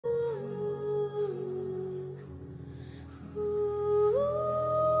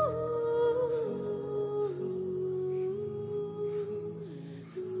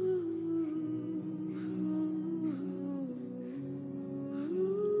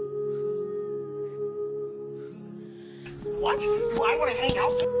What? Do I want to hang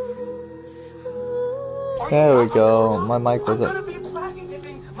out? There we go. My mic wasn't. I'm gonna be plastic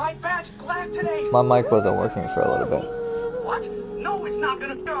dipping my badge black today. My mic wasn't working for a little bit. What? No, it's not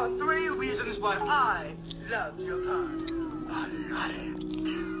gonna. There are 3 reasons why I love Japan. I love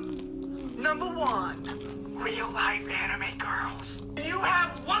it. Number 1, real life anime girls. You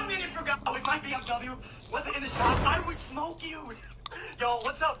have 1 minute for go. Oh, if my BMW wasn't in the shop, I would smoke you. Yo,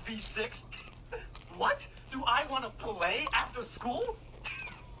 what's up, V6? What? Do I want to play after school?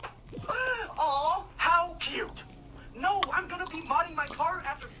 Aw, how cute. No, I'm gonna be modding my car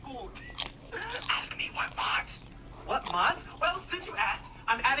after school. Ask me what mods. What mods? Well, since you asked,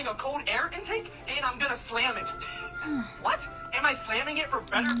 I'm adding a cold air intake, and I'm gonna slam it. What? Am I slamming it for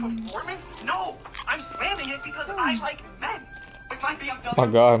better performance? No, I'm slamming it because I like men. If my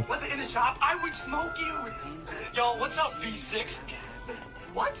BMW wasn't in the shop, I would smoke you. Yo, what's up, V6?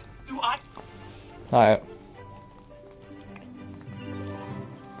 What? Do I... Alright.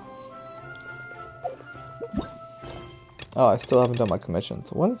 Oh, I still haven't done my commissions.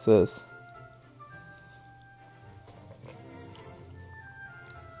 What is this?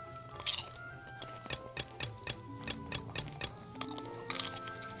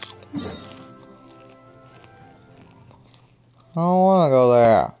 I don't want to go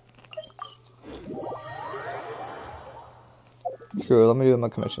there. Screw it, let me do my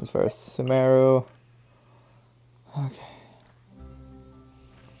commissions first. Sumeru. Okay.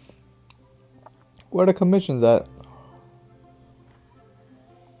 Where are the commissions at?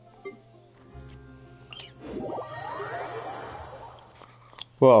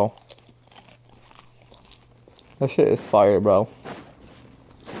 Whoa. That shit is fire, bro.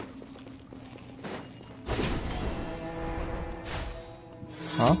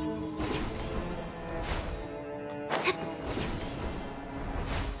 Huh?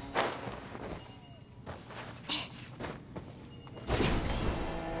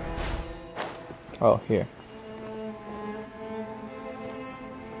 Oh, here.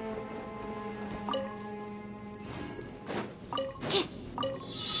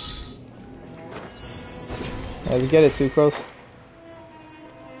 Did you get it, Sucrose?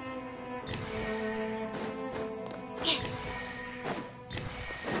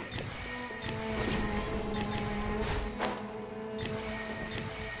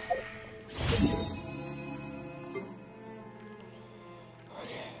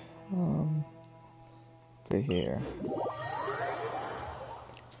 Over here.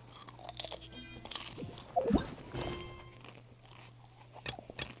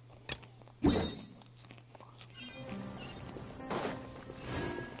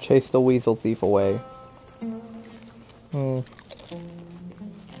 Chase the weasel thief away.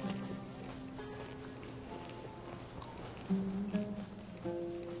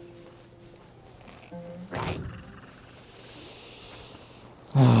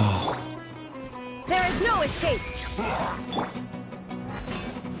 There is no escape.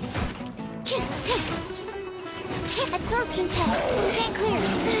 Absorption test. Stand clear.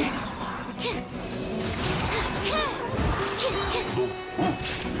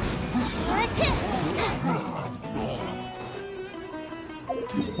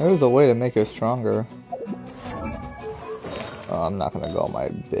 There's a way to make it stronger. Oh, I'm not gonna go my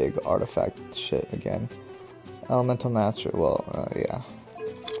big artifact shit again. Elemental Master, well, yeah.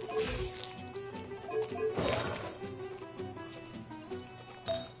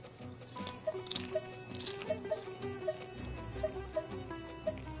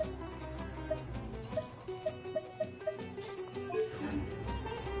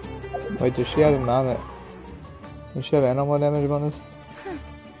 Wait, does she have a mount? Does she have animal damage bonus?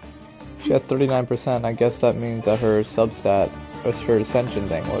 She has 39%. I guess that means that her substat, or her ascension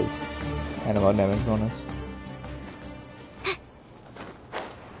thing, was animal damage bonus.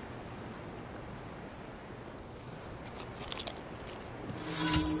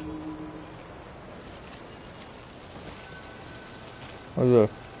 What is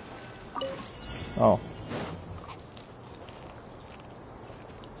this? Oh.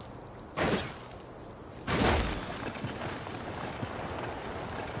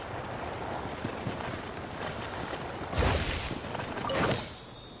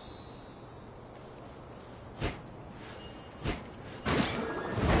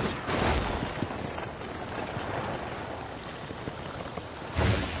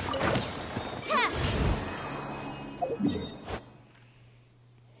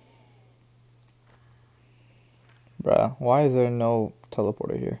 Bruh, why is there no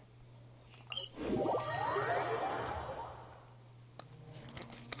teleporter here?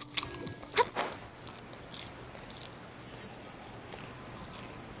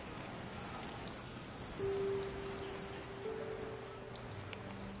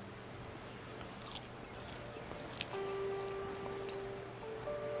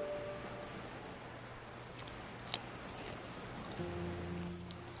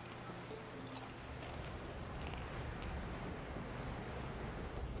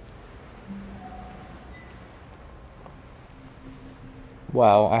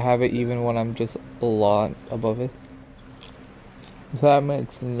 Wow, I have it even when I'm just a lot above it. That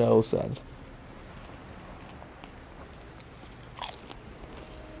makes no sense.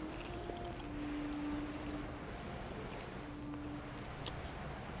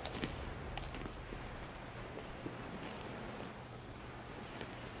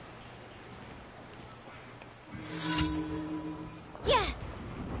 Yeah.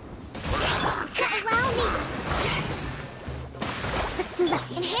 Allow me. Let's move up.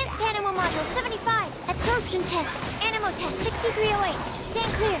 Enhanced animal module 75. Absorption test. Animal test 6308.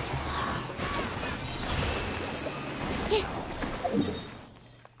 Stand clear.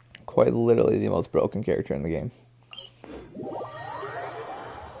 Quite literally the most broken character in the game.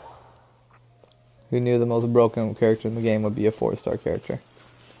 Who knew the most broken character in the game would be a 4-star character?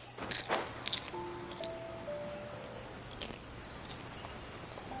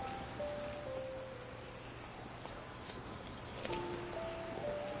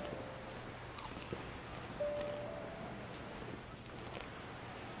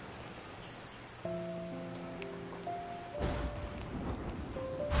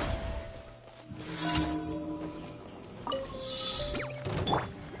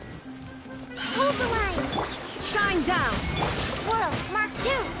 Hold the line. Shine down. Swirl. Mark 2.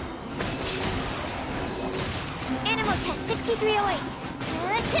 Animal test 6308.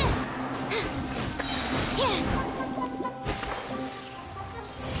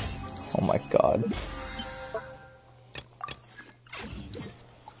 Oh my god.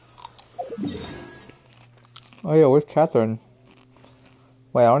 Oh yeah, where's Catherine?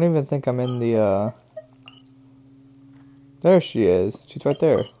 Wait, I don't even think I'm in the, There she is. She's right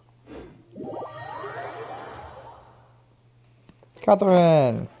there.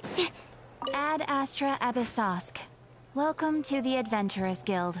 Catherine! Ad Astra Abyssosk. Welcome to the Adventurers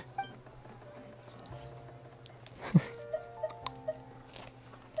Guild.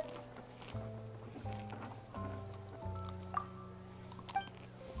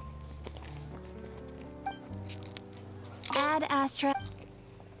 Ad Astra...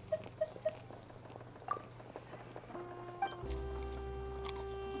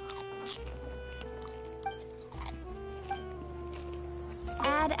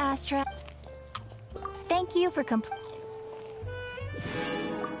 Ad Astra... Thank you for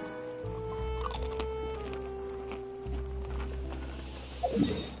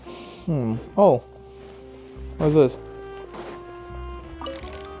Oh. What's this?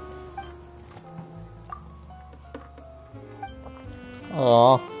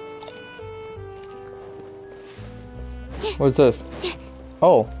 Aw. What's this?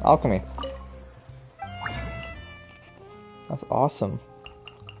 Oh, alchemy. That's awesome.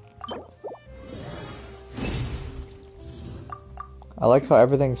 I like how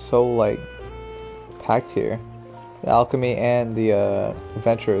everything's so, like, packed here. The alchemy and the,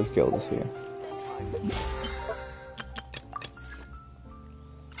 Adventurers Guild is here.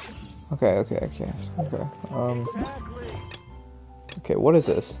 Okay. Okay, what is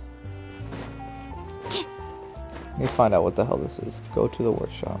this? Let me find out what the hell this is. Go to the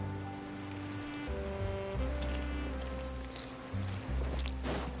workshop.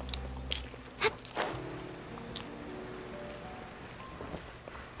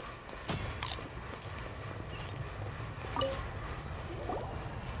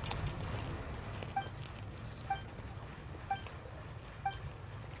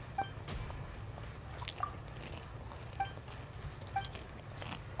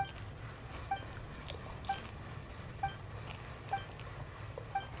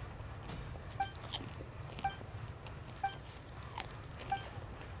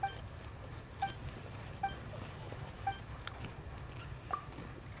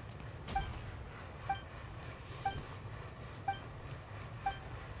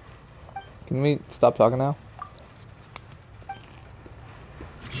 Can we stop talking now?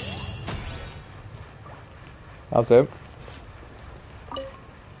 That's it.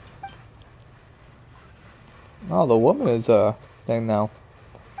 Oh, the woman is a thing now.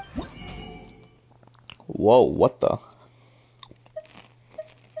 Whoa, what the?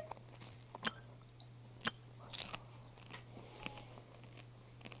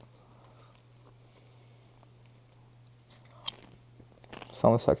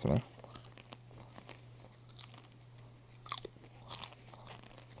 Someone's texting me.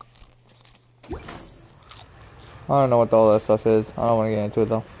 I don't know what all that stuff is. I don't want to get into it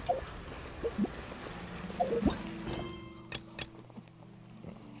though.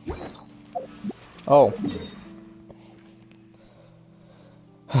 Oh.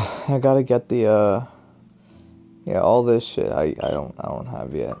 I gotta get the yeah, all this shit I don't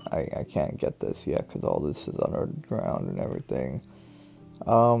have yet. I can't get this yet because all this is underground and everything.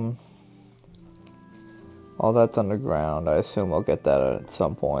 All that's underground. I assume I'll get that at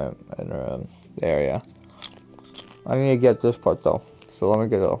some point in the area. I need to get this part though, so let me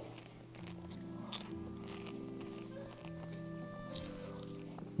go.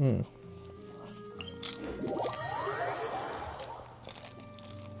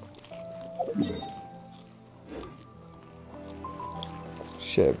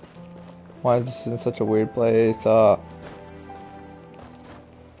 Shit. Why is this in such a weird place?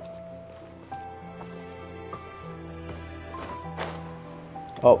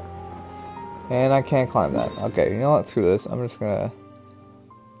 Oh, and I can't climb that. Okay, you know what? Screw this. I'm just gonna...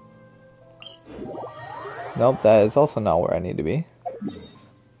 Nope, that is also not where I need to be.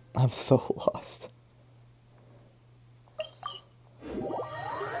 I'm so lost.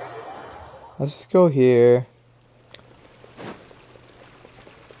 Let's just go here.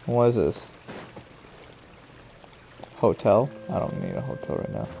 What is this? Hotel? I don't need a hotel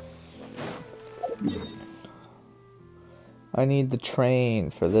right now. I need the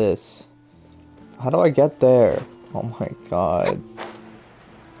train for this. How do I get there? Oh my god.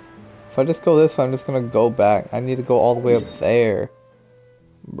 If I just go this way, I'm just gonna go back. I need to go all the way up there.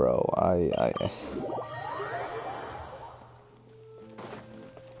 Bro, I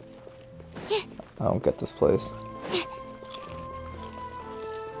don't get this place.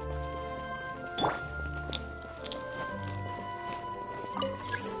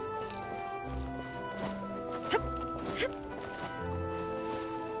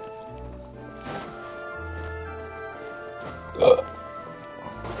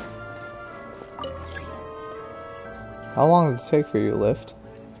 How long does it take for you to lift?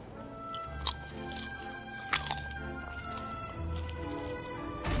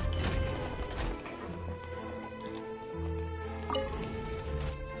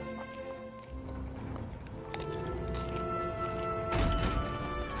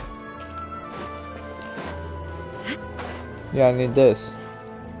 Yeah, I need this.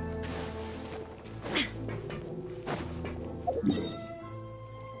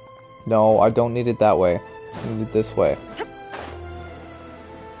 No, I don't need it that way. I need it this way.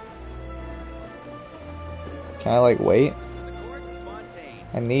 Can I like wait?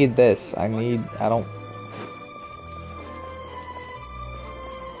 I need this. I don't...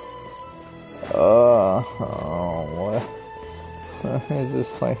 Oh, what? Is this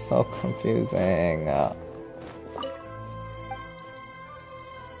place so confusing? I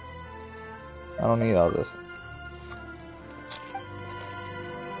don't need all this.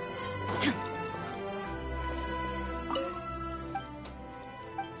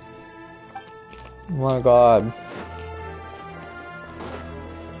 Oh my god.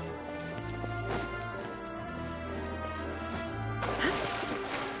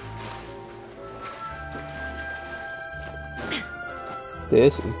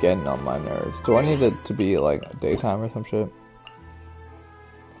 This is getting on my nerves. Do I need it to be like daytime or some shit?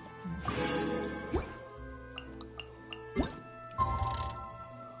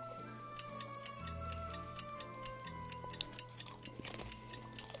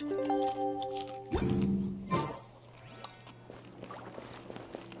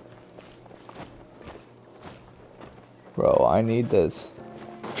 Bro, I need this.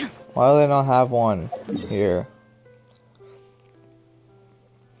 Why do they not have one here?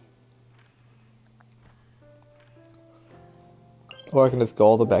 Or I can just go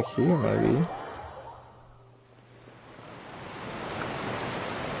all the way back here, maybe.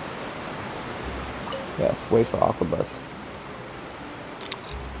 Yes, wait for Aquabus.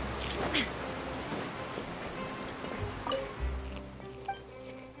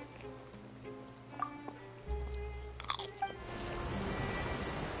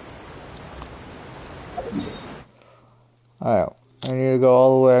 Alright, I need to go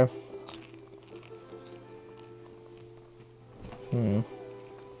all the way.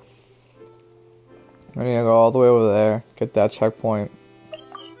 I need to go all the way over there, get that checkpoint.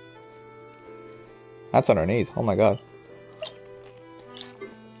 That's underneath, oh my god.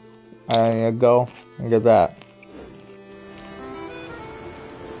 I need to go and get that.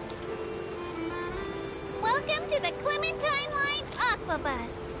 Welcome to the Clementine Line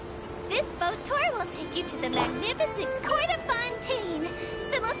Aquabus. This boat tour will take you to the magnificent court of Fontaine,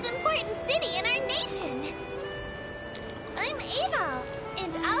 the most important city in our nation. I'm Ava,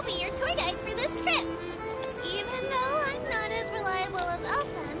 and I'll be your tour guide for this trip. Even though I'm not as reliable as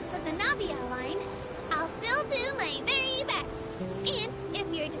Elfan for the Navia line, I'll still do my very best. And if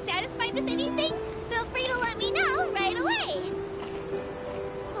you're dissatisfied with anything, feel free to let me know right away.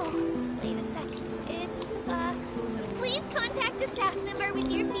 Oh, wait a second. It's, please contact a staff member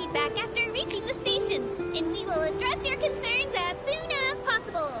with your feedback after reaching the station, and we will address your concerns as soon as possible.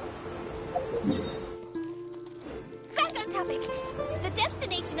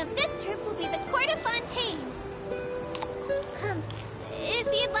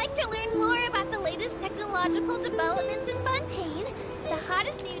 developments in Fontaine, the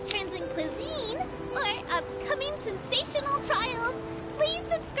hottest new trends in cuisine, or upcoming sensational trials, please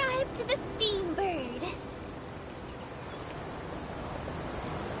subscribe to the Steam Bird.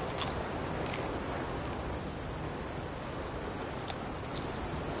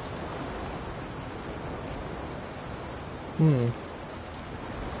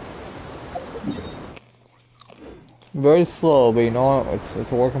 Very slow, but you know what?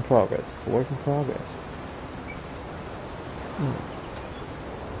 It's a work in progress. It's a work in progress.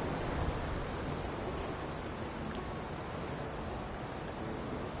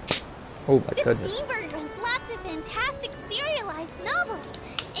 Oh my The goodness. Steam Bird runs lots of fantastic serialized novels,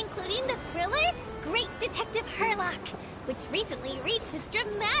 including the thriller Great Detective Herlock, which recently reached its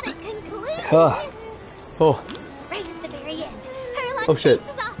dramatic conclusion. Oh. Right at the very end, Herlock Oh, shit.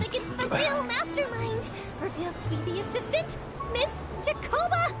 faces off against the real mastermind, revealed to be the assistant, Miss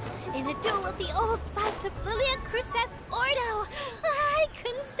Jacoba, in a duel at the old site of Lilia Cruces Ordo. I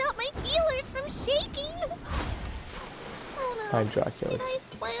couldn't stop my feelers from shaking. Oh no. Hi, Dracula. Did I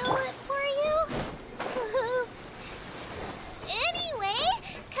spoil it for you? Oops. Anyway,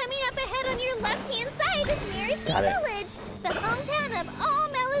 coming up ahead on your left-hand side is Miracy Got it. Village, the hometown of all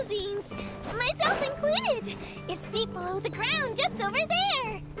Melusines, myself included. It's deep below the ground, just over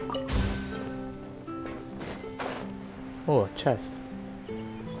there. Oh, a chest.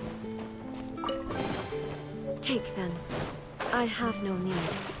 Take them. I have no need.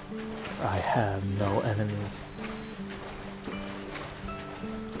 I have no enemies.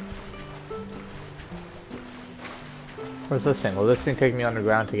 What's this thing? Will this thing take me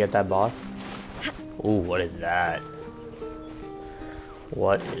underground to get that boss? Ooh, what is that?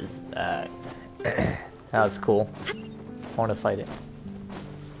 What is that? That was cool. I want to fight it.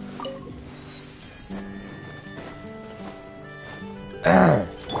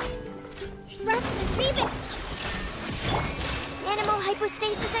 Rest and breathe it. Animal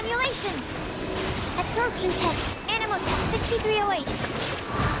hypostasis emulation. Absorption test. Animal test 6308.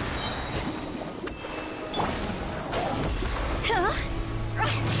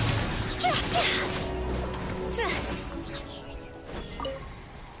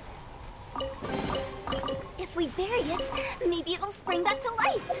 If we bury it, maybe it'll spring back to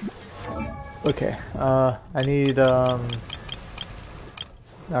life. Okay, I need, not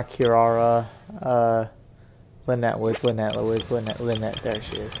Kirara, Lynette, where's Lynette, there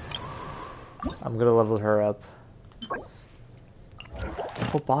she is. I'm gonna level her up.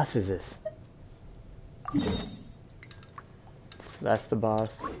 What boss is this? That's the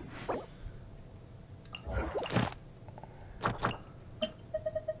boss.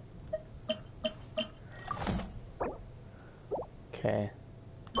 Okay.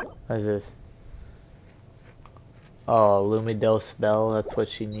 What is this? Oh, Lumidel spell, that's what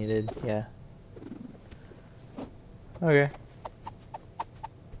she needed, yeah. Okay.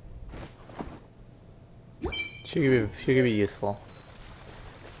 She could be useful.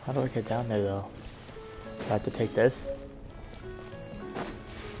 How do I get down there though? Do I have to take this?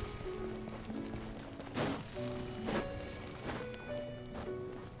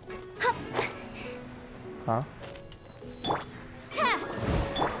 Huh?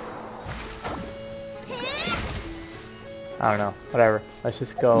 I don't know. Whatever. Let's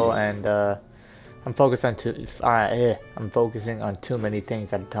just go and I'm focused on I'm focusing on too many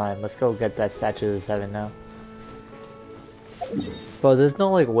things at a time. Let's go get that statue of the seven now. Bro, there's no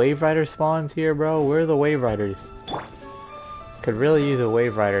like wave rider spawns here, bro. Where are the wave riders? Could really use a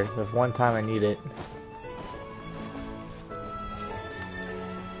wave rider. There's one time I need it.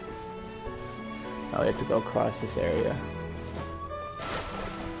 Oh, we have to go across this area.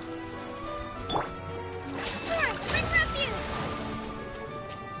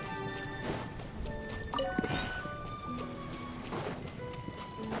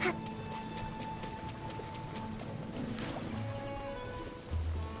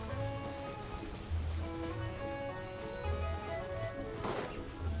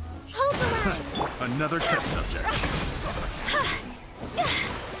 Another test subject.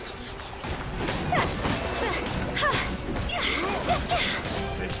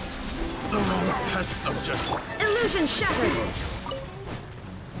 It's the wrong test subject. Illusion shattered.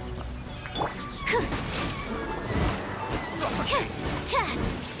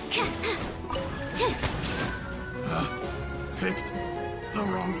 Picked the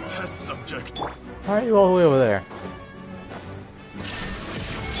wrong test subject. Why are you all the way over there?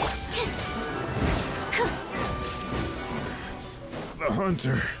 The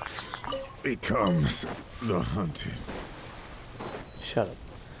hunter becomes the hunted. Shut up.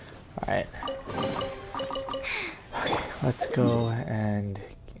 Alright. Okay, let's go and...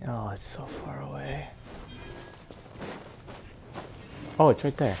 Oh, it's so far away. Oh, it's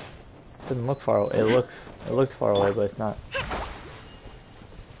right there. Doesn't look far away. It looks far away, but it's not.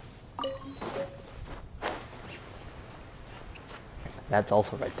 That's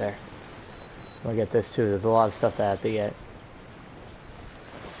also right there. We'll get this too. There's a lot of stuff that I have to get.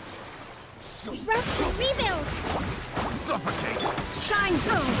 Rest and rebuild! Suffocate! Shine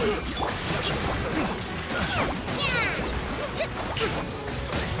through!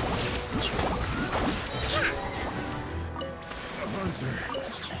 The hunter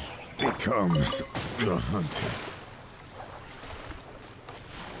becomes the hunted.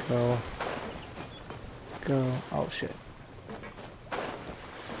 Go. Go. Oh shit.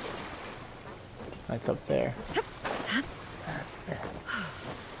 That's up there.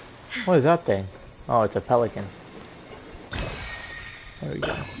 What is that thing? Oh, it's a pelican. There we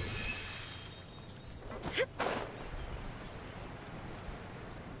go.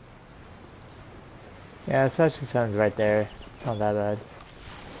 Yeah, it actually sounds right there. It's not that bad.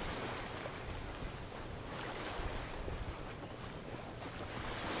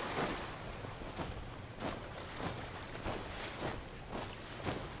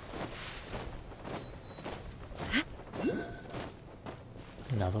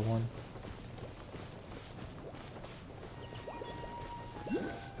 Another one.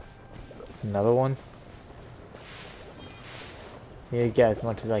 Another one. Need to get as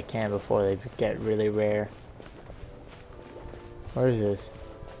much as I can before they get really rare. Where is this?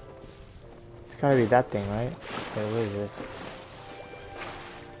 It's gotta be that thing, right? Okay, where is this?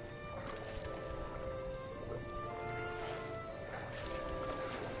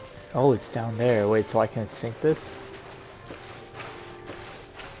 Oh, it's down there. Wait, so I can sink this?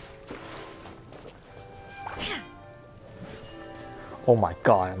 Oh my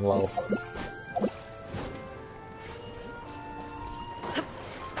god, I'm low.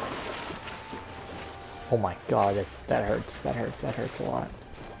 Oh my god, that hurts. That hurts a lot.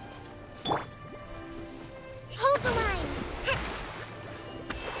 Hold the line!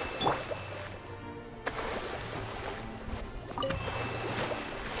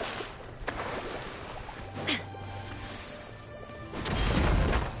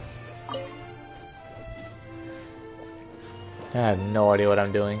 I have no idea what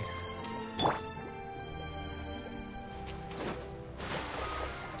I'm doing.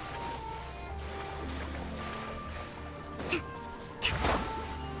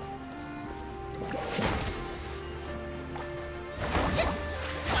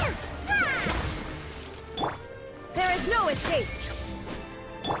 There is no escape!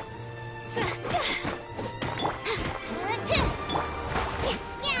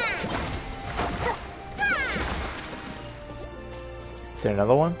 Is there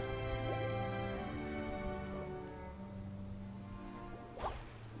another one?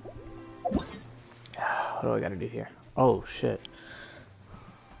 What do I gotta do here? Oh shit.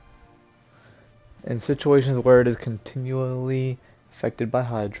 In situations where it is continually affected by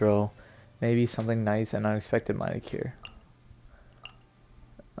hydro, maybe something nice and unexpected might occur.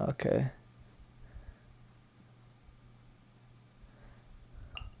 Okay.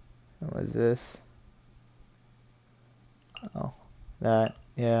 And what is this? Oh. That,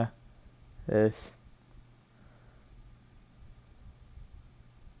 yeah. This.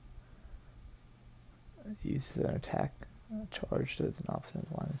 Uses an attack charge to an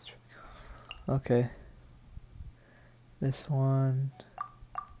opposite line. Okay. This one.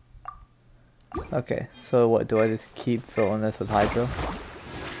 Okay, so what, do I just keep filling this with hydro?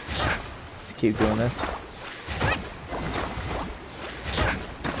 Just keep doing this?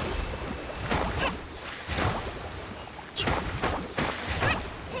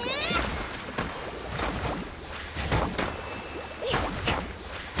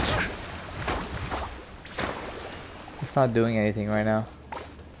 It's not doing anything right now.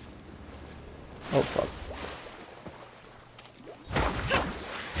 Oh fuck.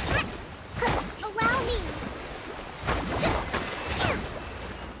 Allow me!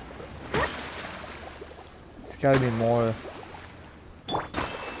 It's gotta be more.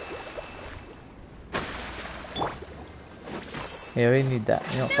 Yeah, we need that.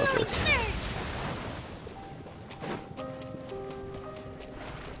 You know, fuck this.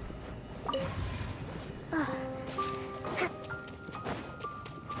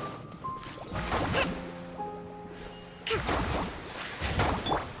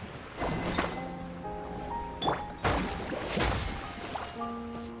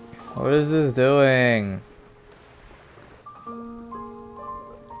 What is this doing? I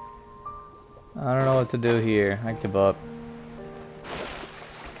don't know what to do here. I give up.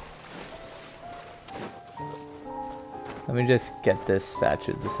 Let me just get this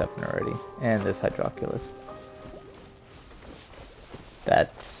statue, the 7 already, and this Hydroculus.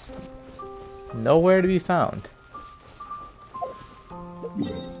 That's nowhere to be found.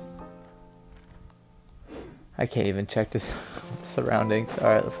 I can't even check this surroundings.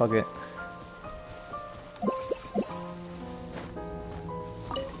 Alright, fuck it.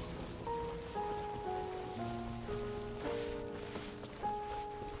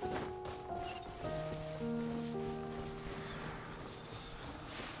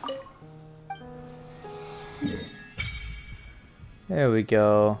 There we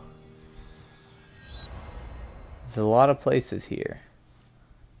go. There's a lot of places here.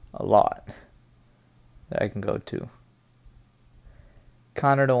 A lot that I can go to.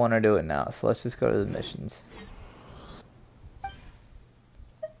 Connor don't want to do it now, so let's just go to the missions.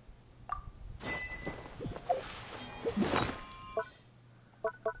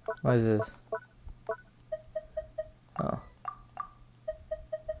 What is this? Oh.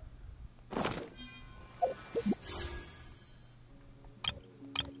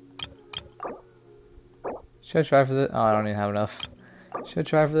 Should I try for this? Oh, I don't even have enough. Should I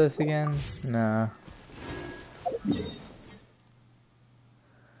try for this again? Nah.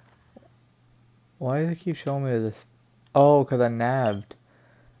 Why does it keep showing me this? Oh, because I nabbed.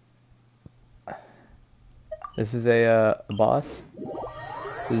 This is a boss?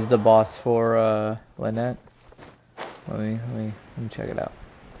 This is the boss for Lynette. Let me check it out.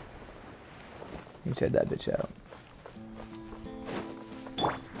 Let me check that bitch out.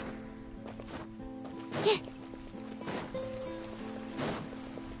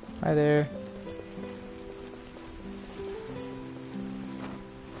 Hi there.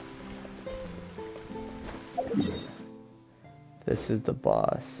 This is the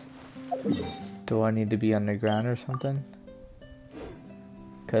boss. Do I need to be underground or something?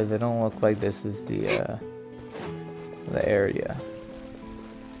 Because it don't look like this is the area.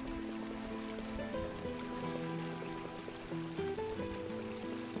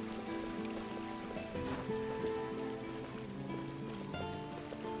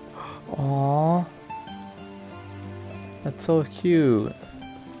 Aww. That's so cute.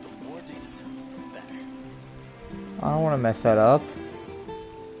 I don't want to mess that up.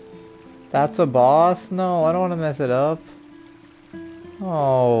 That's a boss? No, I don't want to mess it up.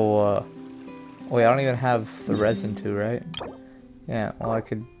 Oh. Wait, I don't even have the resin to, right? Yeah, well I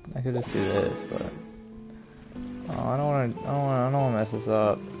could just do this, but oh, I don't want to mess this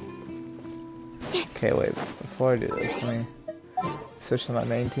up. Okay, wait, before I do this, let me switch to my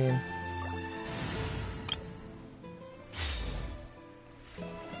main team.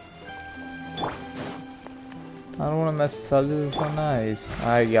 I don't want to mess this up. This is so nice.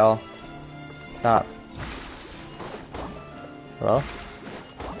 Alright, y'all. Stop. Hello?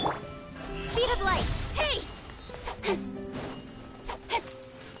 Speed of light. Hey!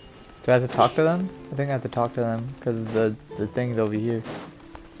 Do I have to talk to them? I think I have to talk to them because the thing's over here.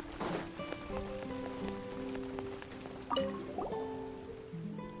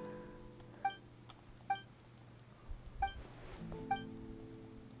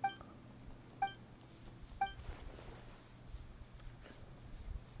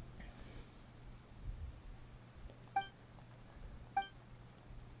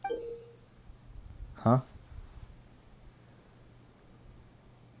 Huh?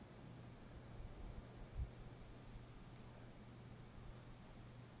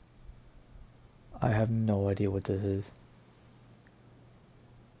 I have no idea what this is.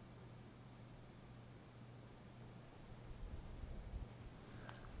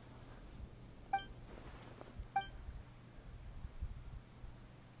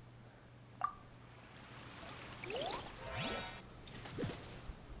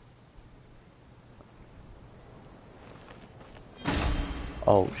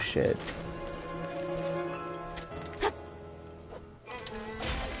 Oh shit.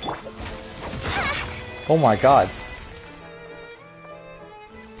 Oh my god.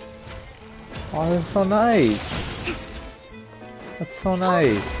 Oh, that's so nice. That's so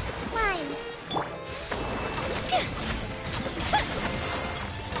nice. Mine.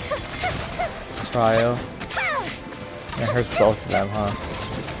 Cryo. It hurts both of them, huh?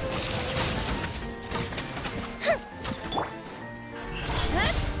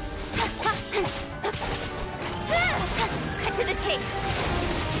 Cut to the chase.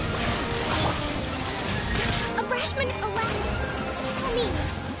 A Brashman allowed me.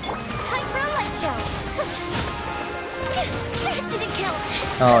 Time for a light show. That didn't count.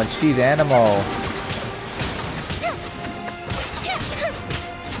 Oh, and she's animal.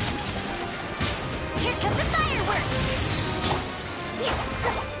 Here comes the fireworks.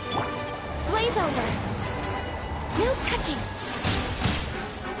 Blaze over. No touching.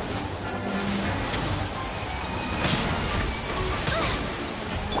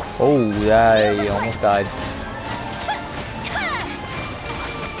 Oh, yeah, he almost died.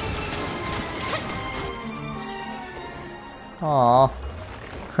 Aww.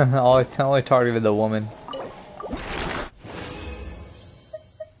 Only targeted the woman.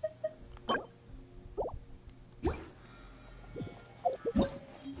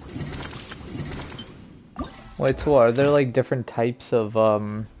 Wait, so are there like different types of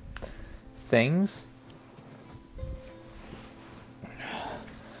things?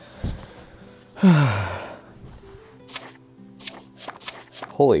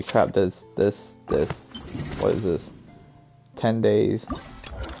 Holy crap, this, what is this? 10 days.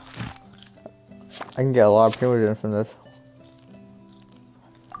 I can get a lot of primogen from this.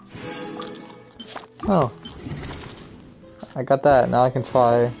 Oh. I got that, now I can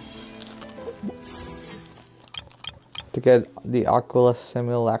try to get the Aquila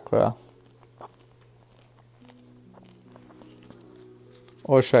Simulacra.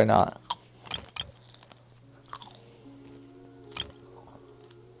 Or should I not?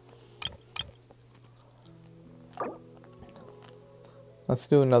 Let's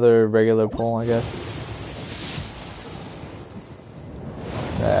do another regular pull, I guess.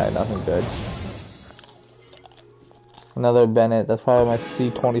 Yeah, nothing good. Another Bennett. That's probably my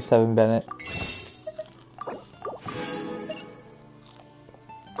C27 Bennett.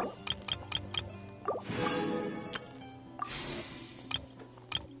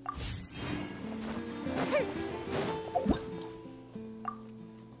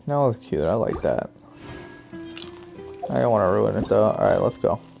 That was cute. I like that. I don't want to ruin it though. Alright, let's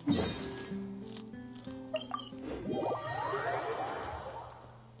go. You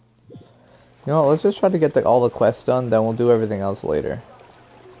know what, let's just try to get all the quests done, then we'll do everything else later.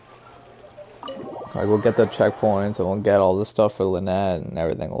 Like, we'll get the checkpoints, and we'll get all the stuff for Lynette and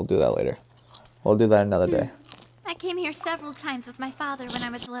everything. We'll do that later. We'll do that another day. I came here several times with my father when I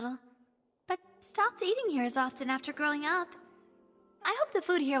was little, but stopped eating here as often after growing up. I hope the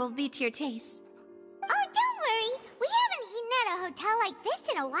food here will be to your taste. Oh, don't worry. We haven't eaten at a hotel like this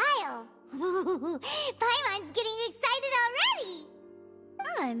in a while. Paimon's getting excited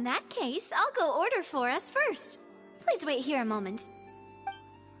already. In that case, I'll go order for us first. Please wait here a moment.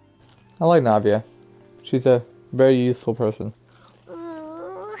 I like Navia. She's a very useful person.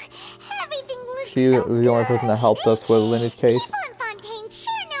 Ooh, everything looks She was the only person that helped us with Lineage case. People in Fontaine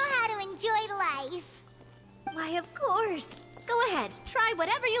sure know how to enjoy life. Why, of course. Go ahead, try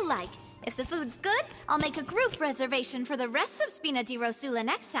whatever you like. If the food's good, I'll make a group reservation for the rest of Spina di Rosula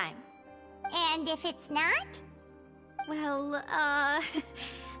next time. And if it's not? Well,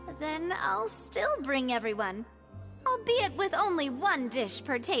 then I'll still bring everyone. Albeit with only one dish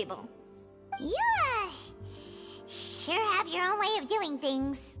per table. You, sure have your own way of doing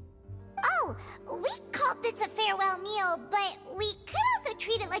things. Oh, we called this a farewell meal, but we could also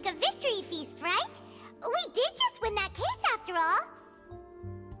treat it like a victory feast, right? We did just win that case after all.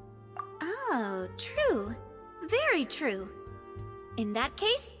 Oh, true. Very true. In that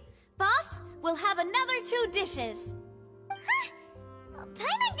case, boss, we'll have another 2 dishes. Huh?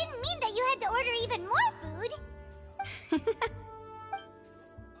 Paimon didn't mean that you had to order even more food.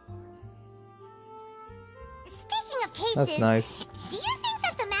 Speaking of cases, That's nice. do you think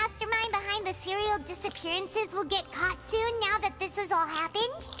that the mastermind behind the serial disappearances will get caught soon now that this has all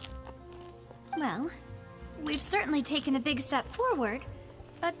happened? Well, we've certainly taken a big step forward,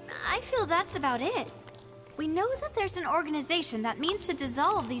 but I feel that's about it. We know that there's an organization that means to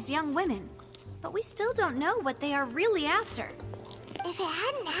dissolve these young women, but we still don't know what they are really after. If it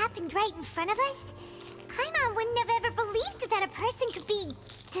hadn't happened right in front of us, Paimon wouldn't have ever believed that a person could be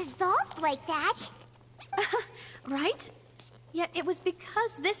dissolved like that. Right? Yet it was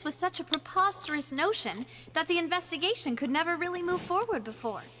because this was such a preposterous notion that the investigation could never really move forward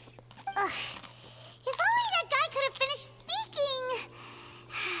before. Ugh. If only that guy could have finished speaking!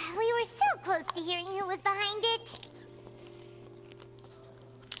 We were so close to hearing who was behind it.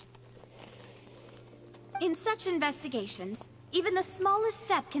 In such investigations, even the smallest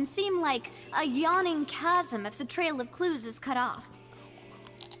step can seem like a yawning chasm if the trail of clues is cut off.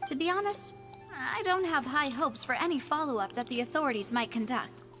 To be honest, I don't have high hopes for any follow-up that the authorities might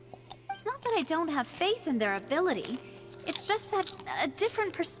conduct. It's not that I don't have faith in their ability, it's just that a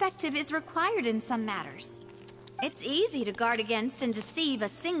different perspective is required in some matters. It's easy to guard against and deceive a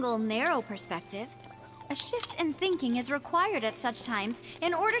single narrow perspective. A shift in thinking is required at such times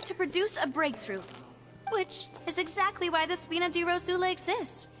in order to produce a breakthrough. Which is exactly why the Spina di Rosula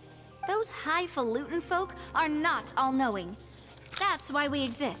exists. Those highfalutin folk are not all-knowing. That's why we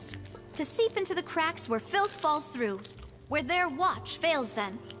exist. To seep into the cracks where filth falls through. Where their watch fails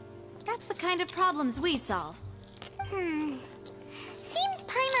them. That's the kind of problems we solve. Seems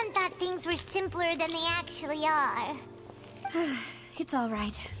Paimon thought things were simpler than they actually are. It's all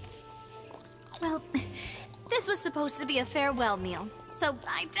right. Well, this was supposed to be a farewell meal, so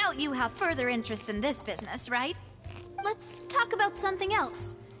I doubt you have further interest in this business, right? Let's talk about something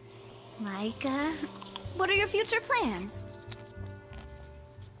else. Like, what are your future plans?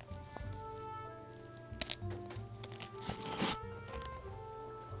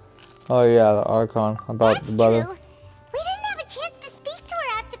 Oh yeah, the Archon about That's the brother. true. We didn't have a chance to speak to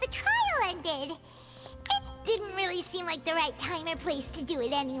her after the trial ended. It didn't really seem like the right time or place to do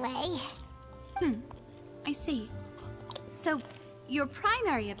it anyway. I see. So, your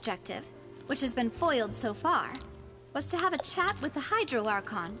primary objective, which has been foiled so far, was to have a chat with the Hydro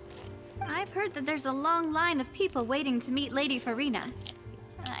Archon. I've heard that there's a long line of people waiting to meet Lady Farina.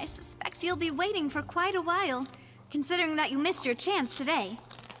 I suspect you'll be waiting for quite a while, considering that you missed your chance today.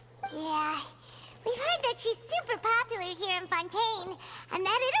 Yeah, we've heard that she's super popular here in Fontaine, and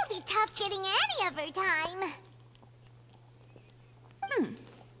that it'll be tough getting any of her time.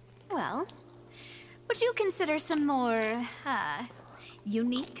 Well, would you consider some more,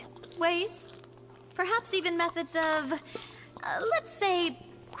 unique ways? Perhaps even methods of, let's say,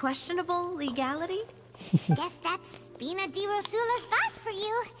 questionable legality? Guess that's Spina di Rosula's boss for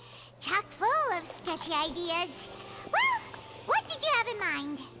you. Chock full of sketchy ideas. Well, what did you have in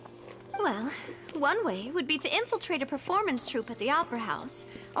mind? Well, one way would be to infiltrate a performance troupe at the Opera House,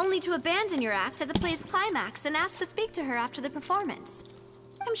 only to abandon your act at the play's climax and ask to speak to her after the performance.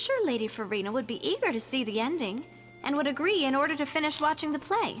 I'm sure Lady Farina would be eager to see the ending, and would agree in order to finish watching the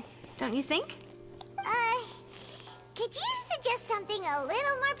play. Don't you think? Could you suggest something a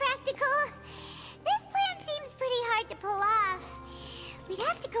little more practical? This plan seems pretty hard to pull off. We'd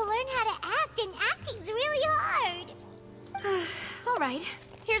have to go learn how to act, and acting's really hard. All right,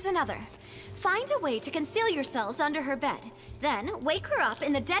 here's another. Find a way to conceal yourselves under her bed. Then wake her up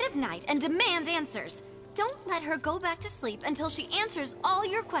in the dead of night and demand answers. Don't let her go back to sleep until she answers all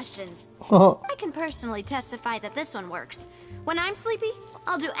your questions. I can personally testify that this one works. When I'm sleepy,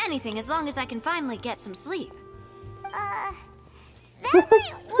 I'll do anything as long as I can finally get some sleep. That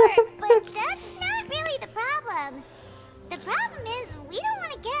might work, but that's not really the problem. The problem is we don't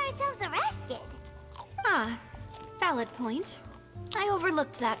want to get ourselves arrested. Ah, valid point. I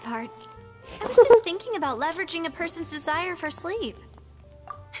overlooked that part. I was just thinking about leveraging a person's desire for sleep.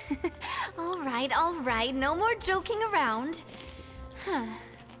 All right, no more joking around.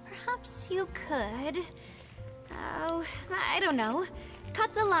 Perhaps you could... Oh, I don't know.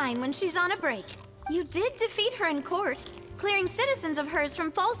 Cut the line when she's on a break. You did defeat her in court, clearing citizens of hers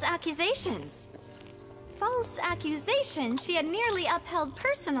from false accusations. False accusations she had nearly upheld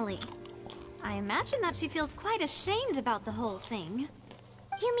personally. I imagine that she feels quite ashamed about the whole thing.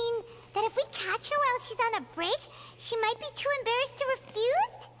 You mean that if we catch her while she's on a break, she might be too embarrassed to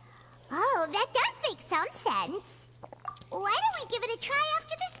refuse? Oh, that does make some sense. Why don't we give it a try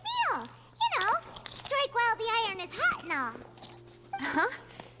after this meal? You know, strike while the iron is hot and all. Huh?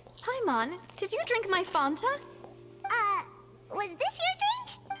 Paimon, did you drink my Fanta? Was this your drink?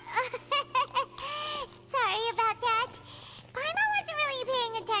 Sorry about that. Paimon wasn't really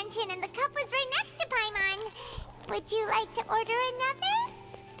paying attention and the cup was right next to Paimon. Would you like to order another?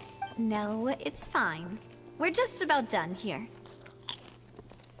 No, it's fine. We're just about done here.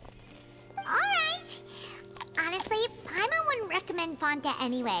 Alright. Honestly, Paimon wouldn't recommend Fanta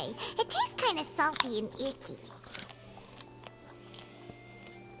anyway. It tastes kind of salty and icky.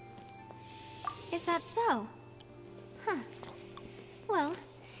 Is that so? Huh. Well,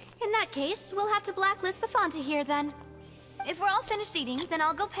 in that case, we'll have to blacklist the Fanta here then. If we're all finished eating, then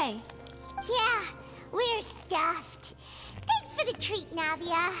I'll go pay. Yeah, we're stuffed. Thanks for the treat,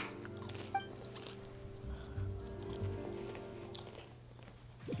 Navia.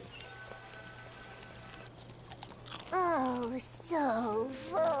 Oh, so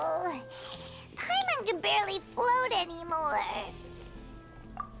full. Paimon can barely float anymore.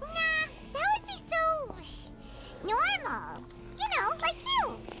 Nah, that would be so... normal. You know, like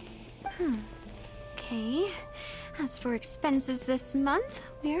you. Okay. As for expenses this month,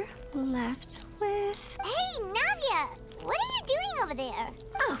 we're left with... Hey, Navia! What are you doing over there?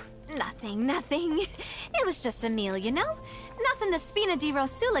 Oh, nothing. It was just a meal, you know? Nothing the Spina di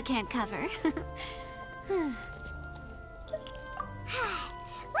Rosula can't cover.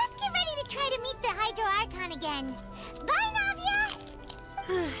 Let's get ready to try to meet the Hydro Archon again. Bye,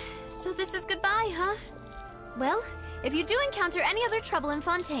 Navia! So this is goodbye, huh? Well, if you do encounter any other trouble in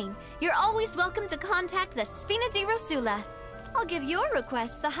Fontaine, you're always welcome to contact the Spina di Rosula. I'll give your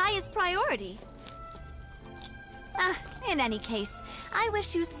request the highest priority. In any case, I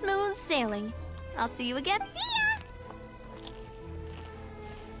wish you smooth sailing. I'll see you again. See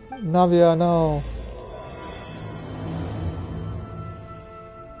ya! Navia, no.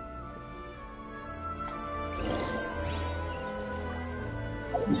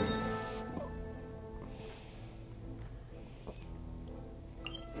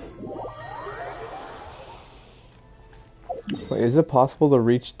 Wait, is it possible to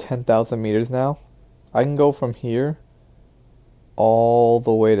reach 10,000 meters now? I can go from here all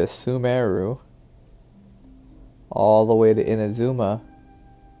the way to Sumeru, all the way to Inazuma.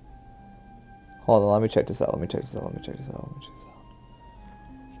 Hold on, let me check this out.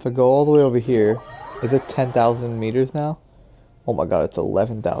 If I go all the way over here, is it 10,000 meters now? Oh my god, it's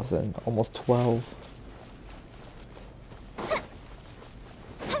 11,000, almost 12.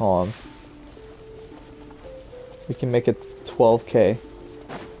 Hold on. We can make it 12k.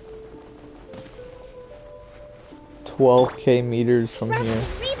 12k meters from here.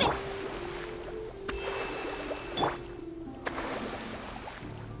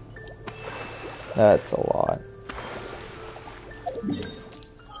 That's a lot.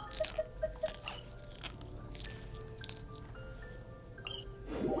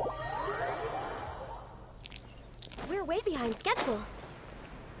 We're way behind schedule.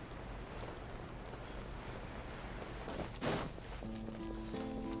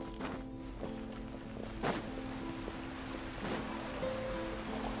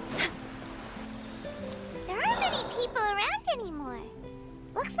 There aren't many people around anymore.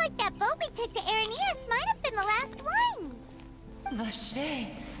 Looks like that boat we took to Aranias might have been the last one. Vache.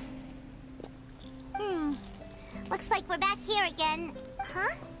 Looks like we're back here again.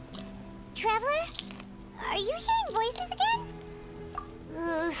 Huh? Traveler? Are you hearing voices again?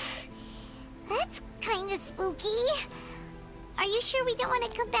 Ugh. That's kinda spooky. Are you sure we don't want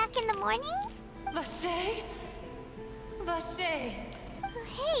to come back in the morning? Vache? Vache.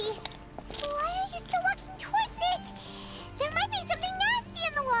 Hey, why are you still walking towards it? There might be something nasty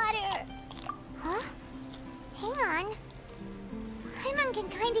in the water. Huh? Hang on. Paimon can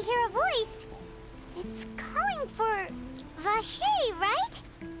kinda hear a voice. It's calling for Vache, right?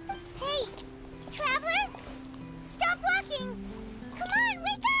 Hey, Traveler? Stop walking! Come on,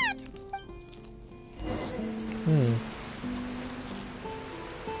 wake up!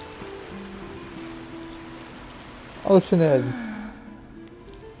 Oceanid.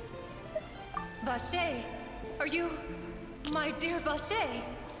 Vache, are you my dear Vache?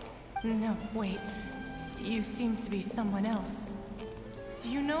 No, wait. You seem to be someone else. Do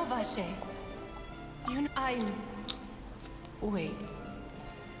you know Vache? I'm... Wait.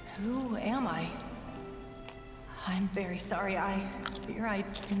 Who am I? I'm very sorry. I fear I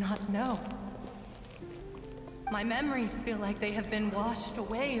do not know. My memories feel like they have been washed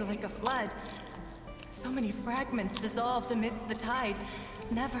away like a flood. So many fragments dissolved amidst the tide,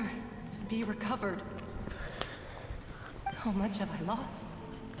 never to be recovered. How much have I lost?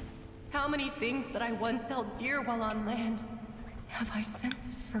 How many things that I once held dear while on land have I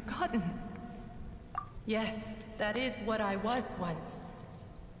since forgotten? Yes, that is what I was once.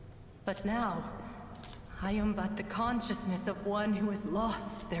 But now, I am but the consciousness of one who is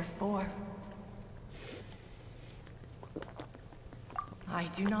lost, therefore. I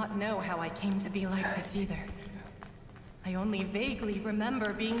do not know how I came to be like this either. I only vaguely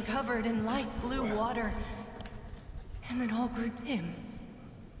remember being covered in light blue water, and then all grew dim.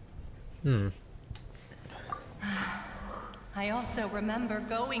 I also remember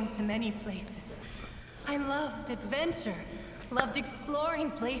going to many places. I loved adventure, loved exploring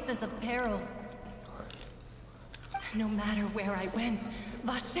places of peril. No matter where I went,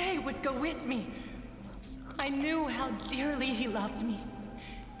 Vache would go with me. I knew how dearly he loved me,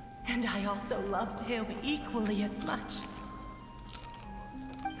 and I also loved him equally as much.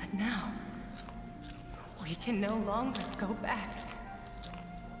 But now, we can no longer go back.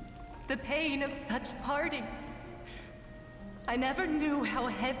 The pain of such parting, I never knew how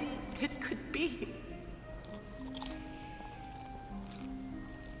heavy it could be.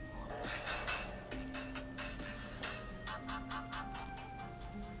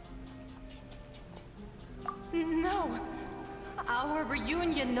 No, our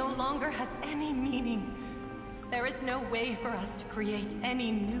reunion no longer has any meaning. There is no way for us to create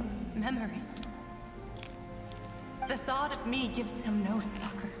any new memories. The thought of me gives him no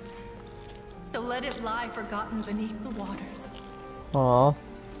succor. So let it lie forgotten beneath the waters. Aww.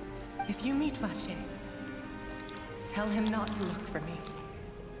 If you meet Vache, tell him not to look for me.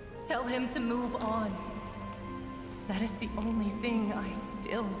 Tell him to move on. That is the only thing I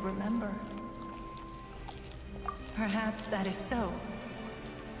still remember. Perhaps that is so.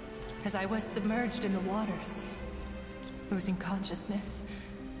 As I was submerged in the waters, losing consciousness,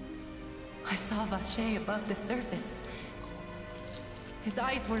 I saw Vache above the surface. His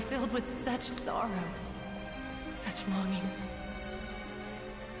eyes were filled with such sorrow, such longing.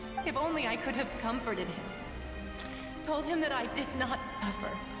 If only I could have comforted him, told him that I did not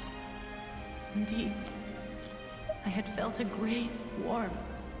suffer. Indeed, I had felt a great warmth.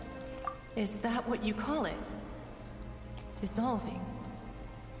 Is that what you call it? Dissolving.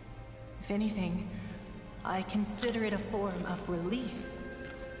 If anything, I consider it a form of release.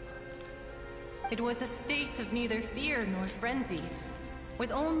 It was a state of neither fear nor frenzy,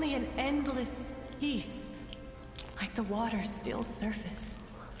 with only an endless peace, like the water's still surface.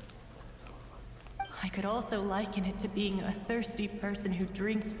 I could also liken it to being a thirsty person who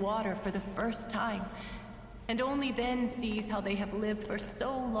drinks water for the first time, and only then sees how they have lived for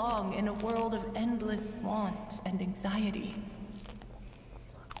so long in a world of endless want and anxiety.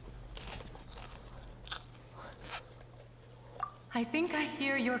 I think I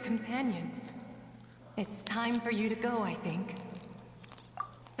hear your companion. It's time for you to go, I think.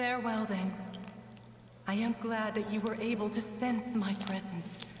 Farewell, then. I am glad that you were able to sense my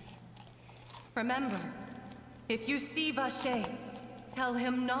presence. Remember, if you see Vache, tell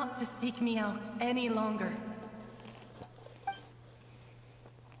him not to seek me out any longer.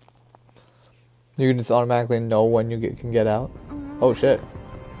 You can just automatically know when you can get out. Oh shit.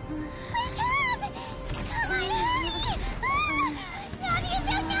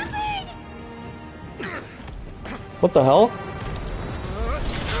 What the hell?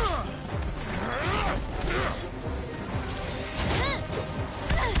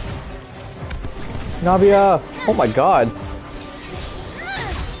 Navia! Oh my god!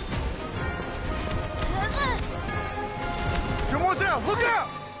 Demoiselle, look out!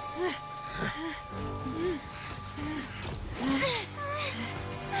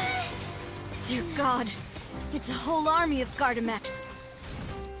 Dear God, it's a whole army of Gardamex.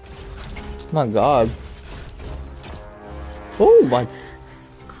 My god. Oh my.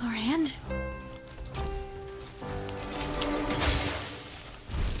 Chlorand?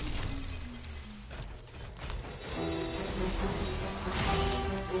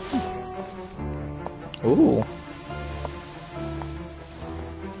 Ooh.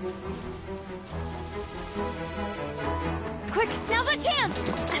 Quick, now's our chance!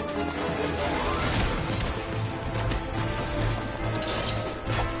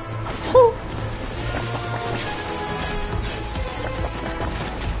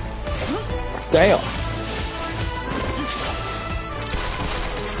 Damn.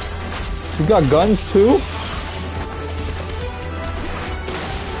 You got guns too?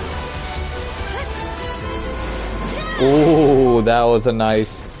 Ooh, that was a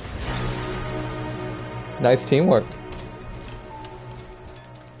nice teamwork.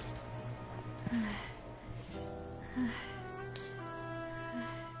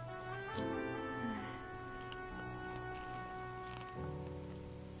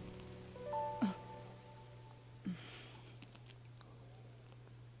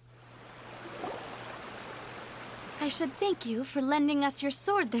 I should thank you for lending us your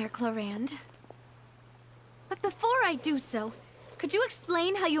sword there, Chlorand. But before I do so, could you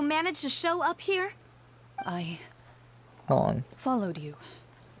explain how you managed to show up here? I Hold on. followed you.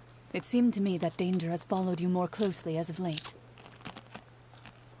 It seemed to me that danger has followed you more closely as of late.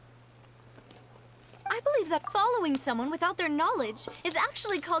 I believe that following someone without their knowledge is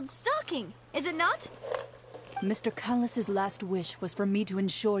actually called stalking, is it not? Mr. Callus's last wish was for me to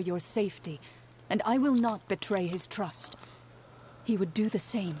ensure your safety, and I will not betray his trust. He would do the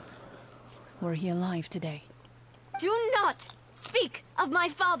same, were he alive today. Do not speak of my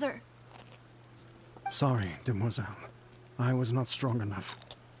father! Sorry, Demoiselle. I was not strong enough.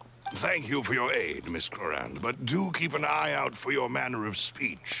 Thank you for your aid, Miss Clorand, but do keep an eye out for your manner of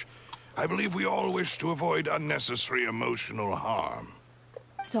speech. I believe we all wish to avoid unnecessary emotional harm.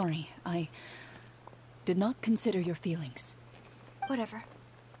 Sorry, I did not consider your feelings. Whatever.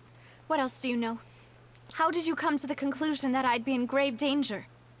 What else do you know? How did you come to the conclusion that I'd be in grave danger?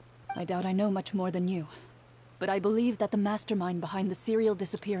 I doubt I know much more than you, but I believe that the mastermind behind the serial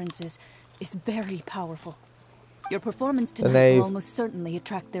disappearances is very powerful. Your performance tonight will almost certainly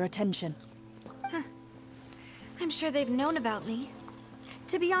attract their attention. Huh. I'm sure they've known about me.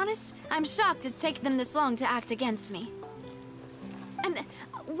 To be honest, I'm shocked it's taken them this long to act against me. And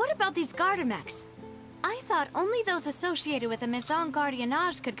what about these Gardamex? I thought only those associated with the Maison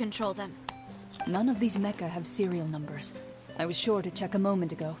Gardiennage could control them. None of these mecha have serial numbers. I was sure to check a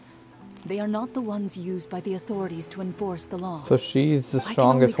moment ago. They are not the ones used by the authorities to enforce the law. So she's the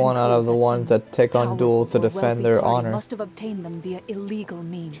strongest one out of the ones that take on duels to defend their honor. Must have obtained them via illegal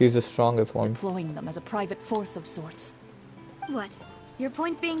means. She's the strongest one. Deploying them as a private force of sorts. What? Your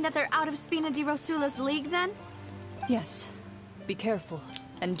point being that they're out of Spina di Rosula's league, then? Yes. Be careful,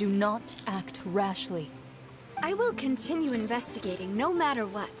 and do not act rashly. I will continue investigating no matter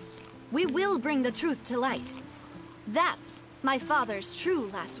what. We will bring the truth to light. That's my father's true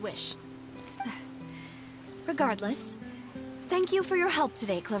last wish. Regardless, thank you for your help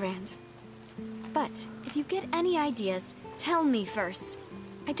today, Clarand. But if you get any ideas, tell me first.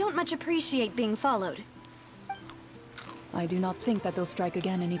 I don't much appreciate being followed. I do not think that they'll strike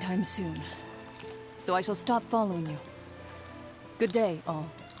again anytime soon. So I shall stop following you. Good day, all.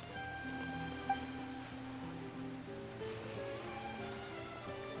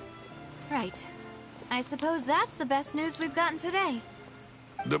 Right. I suppose that's the best news we've gotten today.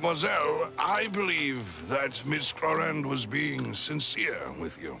 Demoiselle, I believe that Miss Clarand was being sincere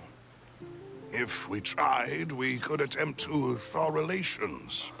with you. If we tried, we could attempt to thaw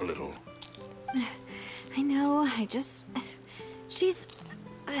relations a little. I know, she's...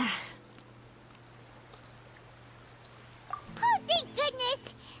 Oh, thank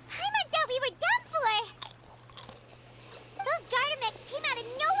goodness! Paimon thought we were done for! Those Gardamex came out of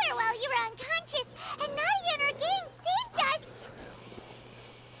nowhere while you were unconscious, and Nadia and her gang saved us!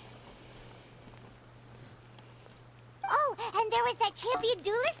 Oh, and there was that champion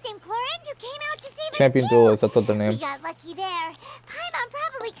duelist named Clarand who came out to save us Champion too! duelist, that's what their name. We got lucky there. Paimon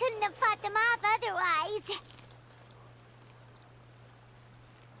probably couldn't have fought them off otherwise.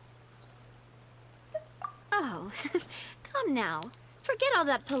 Oh, come now. Forget all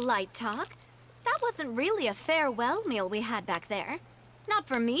that polite talk. That wasn't really a farewell meal we had back there. Not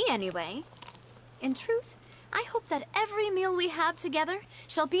for me, anyway. In truth, I hope that every meal we have together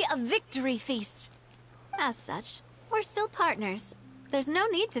shall be a victory feast. As such, we're still partners. There's no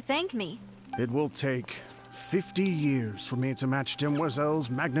need to thank me. It will take 50 years for me to match Demoiselle's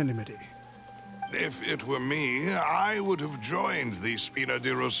magnanimity. If it were me, I would have joined the Spina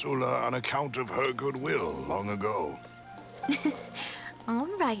di Rosula on account of her goodwill long ago. All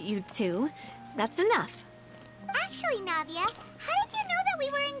right, you two. That's enough. Actually, Navia, how did you know that we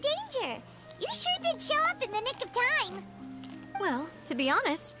were in danger? You sure did show up in the nick of time. Well, to be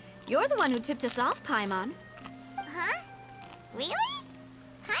honest, you're the one who tipped us off, Paimon. Huh? Really?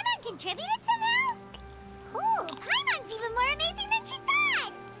 Paimon contributed somehow? Cool, Paimon's even more amazing than she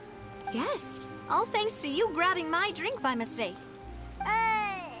thought! Yes, all thanks to you grabbing my drink by mistake.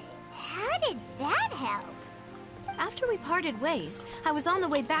 How did that help? After we parted ways, I was on the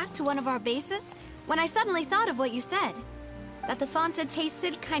way back to one of our bases when I suddenly thought of what you said. That the Fonta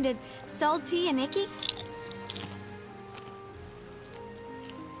tasted kind of salty and icky.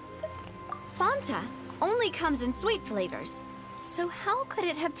 Fonta only comes in sweet flavors, so how could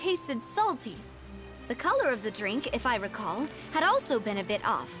it have tasted salty? The color of the drink, if I recall, had also been a bit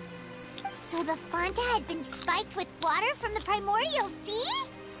off. So the Fonta had been spiked with water from the primordial sea?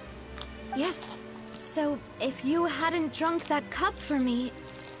 Yes. So, if you hadn't drunk that cup for me...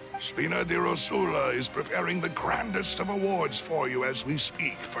 Spina di Rosula is preparing the grandest of awards for you as we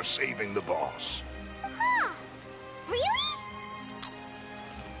speak for saving the boss. Huh. Really?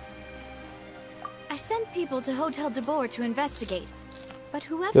 I sent people to Hotel de Boer to investigate. But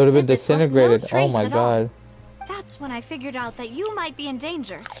whoever You would have been did this left disintegrated. no trace Oh my at all. god. That's when I figured out that you might be in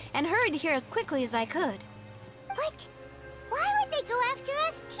danger and hurried here as quickly as I could. But why would they go after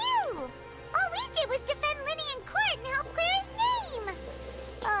us too? All we did was defend Linny in court and help clear his name.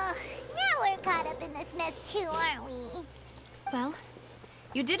 Ugh, now we're caught up in this mess too, aren't we? Well,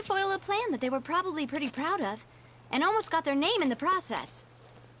 you did foil a plan that they were probably pretty proud of, and almost got their name in the process.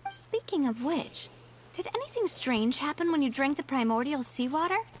 Speaking of which, did anything strange happen when you drank the primordial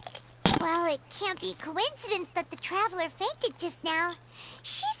seawater? Well, it can't be coincidence that the traveler fainted just now.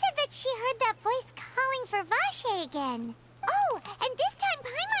 She said that she heard that voice calling for Vache again. Oh, and this time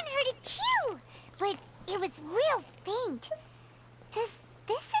Paimon heard it too, but it was real faint. Does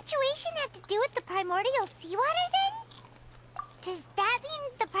this situation have to do with the primordial seawater then? Does that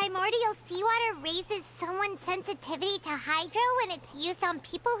mean the primordial seawater raises someone's sensitivity to hydro when it's used on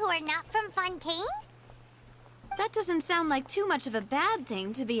people who are not from Fontaine? That doesn't sound like too much of a bad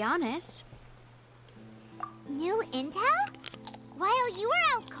thing, to be honest. New intel? While you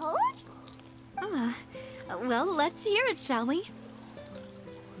were out cold? Well, let's hear it, shall we?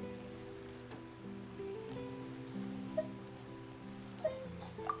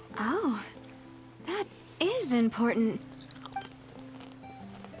 Oh, that is important.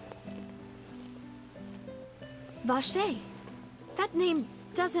 Vache. That name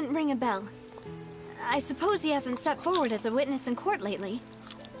doesn't ring a bell. I suppose he hasn't stepped forward as a witness in court lately.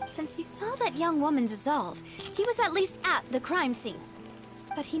 Since he saw that young woman dissolve, he was at least at the crime scene.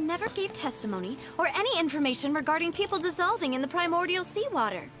 But he never gave testimony or any information regarding people dissolving in the primordial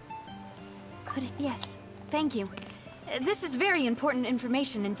seawater. Yes, thank you. This is very important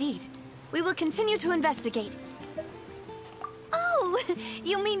information indeed. We will continue to investigate. Oh,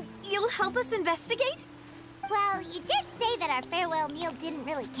 you mean you'll help us investigate? Well, you did say that our farewell meal didn't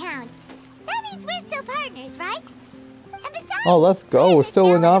really count. That means we're still partners, right? And besides, oh, let's go. We're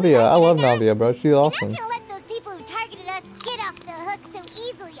still with Navia. I love Navia, bro. She's awesome. You're not gonna let those people who targeted us get off the hook so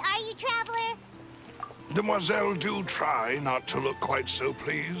easily, are you, Traveler? Demoiselle, do try not to look quite so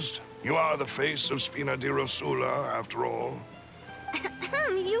pleased. You are the face of Spina di Rosula, after all.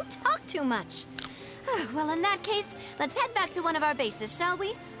 You talk too much. Well, in that case, let's head back to one of our bases, shall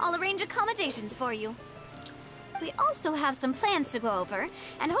we? I'll arrange accommodations for you. We also have some plans to go over,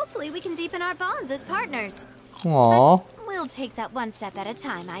 and hopefully we can deepen our bonds as partners. Aww. But we'll take that one step at a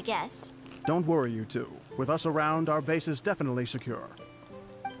time, I guess. Don't worry, you two. With us around, our base is definitely secure.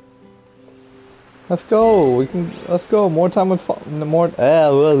 Let's go. Let's go. More time with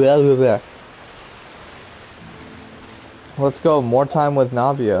Let's go. More time with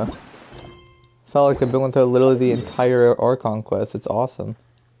Navia. Felt like I've been with her literally the entire Archon quest. It's awesome.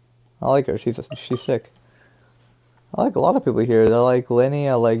 I like her. She's sick. I like a lot of people here. I like Lenny.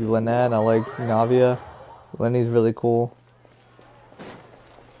 I like Lynette. I like Navia. Lenny's really cool.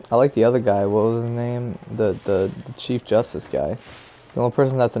 I like the other guy. What was his name? The Chief Justice guy. The only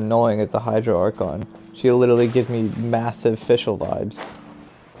person that's annoying is the Hydra Archon. She literally gives me massive Fischl vibes.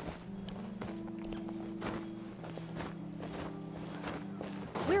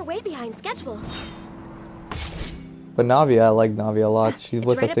 We're way behind schedule. But Navia, I like Navia a lot. She's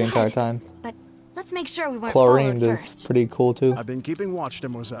with us the entire time. But let's make sure we weren't Chlorine followed is first. pretty cool too. I've been keeping watch,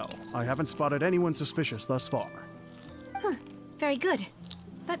 Demoiselle. I haven't spotted anyone suspicious thus far. Huh, very good.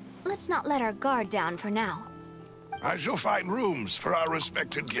 But let's not let our guard down for now. I shall find rooms for our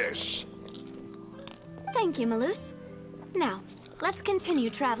respected guests. Thank you, Malus. Now, let's continue,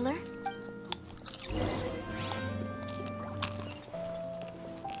 Traveler.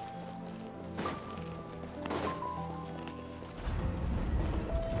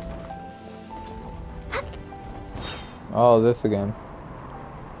 Oh, this again.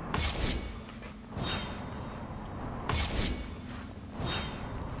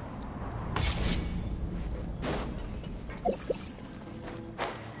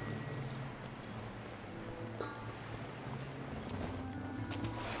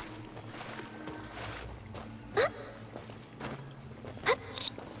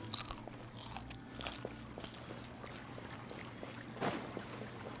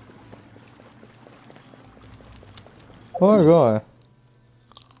 Oh my god.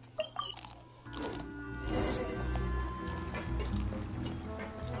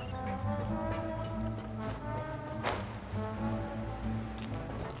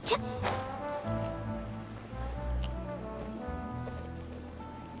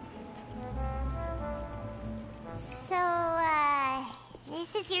 So,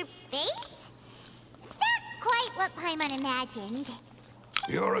 this is your base? It's not quite what Paimon imagined.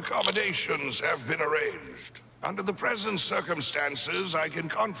 Your accommodations have been arranged. Under the present circumstances, I can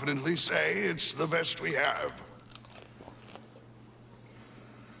confidently say it's the best we have.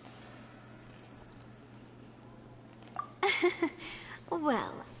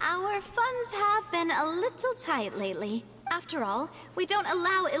 Well, our funds have been a little tight lately. After all, we don't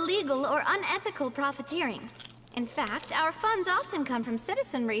allow illegal or unethical profiteering. In fact, our funds often come from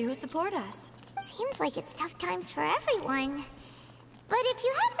citizenry who support us. Seems like it's tough times for everyone. But if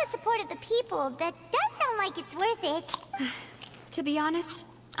you have the support of the people, that does sound like it's worth it. To be honest,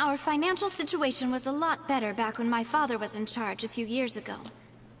 our financial situation was a lot better back when my father was in charge a few years ago.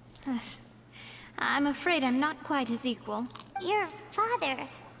 I'm afraid I'm not quite his equal. Your father...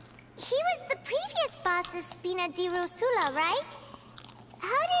 he was the previous boss of Spina di Rosula, right?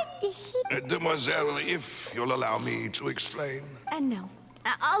 How did he... Demoiselle, if you'll allow me to explain. No.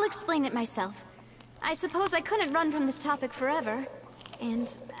 I'll explain it myself. I suppose I couldn't run from this topic forever.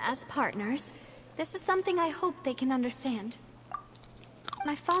 And as partners, this is something I hope they can understand.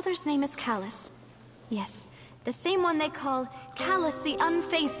 My father's name is Callus. Yes, the same one they call Callus the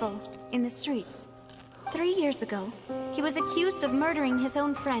Unfaithful in the streets. 3 years ago, he was accused of murdering his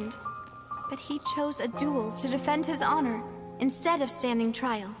own friend. But he chose a duel to defend his honor instead of standing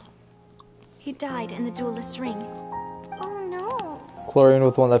trial. He died in the duelist's ring. Oh no. Chlorine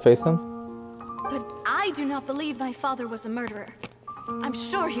was the one that faced him? But I do not believe my father was a murderer. I'm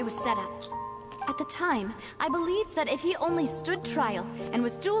sure he was set up. At the time, I believed that if he only stood trial and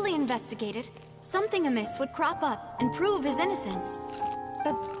was duly investigated, something amiss would crop up and prove his innocence.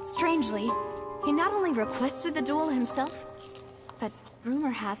 But strangely, he not only requested the duel himself, but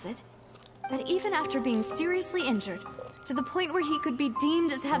rumor has it that even after being seriously injured, to the point where he could be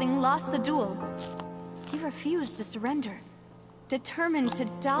deemed as having lost the duel, he refused to surrender, determined to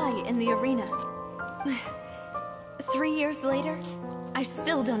die in the arena. 3 years later, I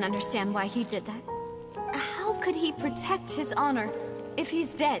still don't understand why he did that. How could he protect his honor if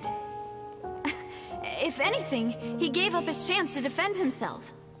he's dead? If anything, he gave up his chance to defend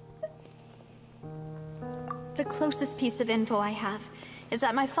himself. The closest piece of info I have is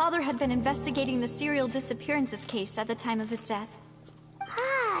that my father had been investigating the serial disappearances case at the time of his death.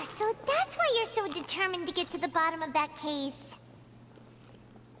 Ah, so that's why you're so determined to get to the bottom of that case.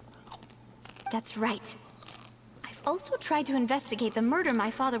 That's right. I've also tried to investigate the murder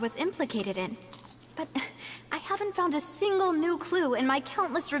my father was implicated in, but I haven't found a single new clue in my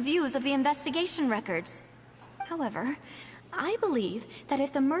countless reviews of the investigation records. However, I believe that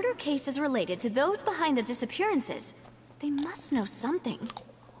if the murder case is related to those behind the disappearances, they must know something.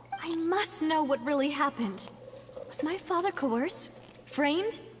 I must know what really happened. Was my father coerced?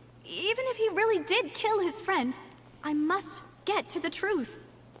 Framed? Even if he really did kill his friend, I must get to the truth.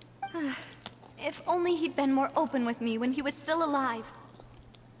 If only he'd been more open with me when he was still alive.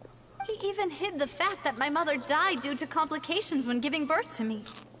 He even hid the fact that my mother died due to complications when giving birth to me.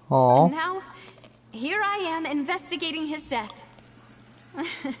 Aww. And now, here I am investigating his death.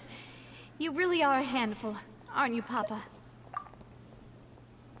 You really are a handful, aren't you, Papa?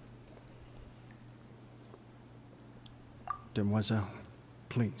 Demoiselle,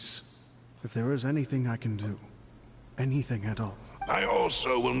 please, if there is anything I can do, anything at all. I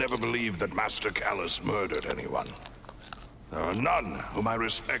also will never believe that Master Callus murdered anyone. There are none whom I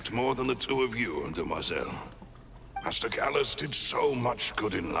respect more than the two of you, Demoiselle. Master Callus did so much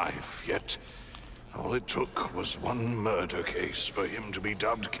good in life, yet all it took was one murder case for him to be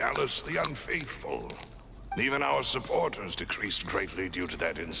dubbed Callus the Unfaithful. Even our supporters decreased greatly due to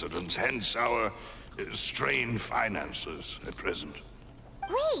that incident, hence our strained finances at present.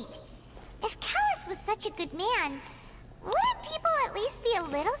 Wait, if Callus was such a good man, wouldn't people at least be a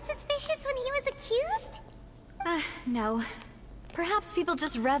little suspicious when he was accused? No. Perhaps people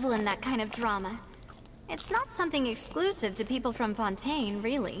just revel in that kind of drama. It's not something exclusive to people from Fontaine,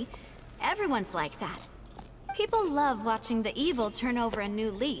 really. Everyone's like that. People love watching the evil turn over a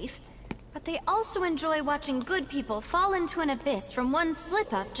new leaf, but they also enjoy watching good people fall into an abyss from one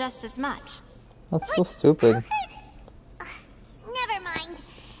slip-up just as much. That's so stupid. Never mind.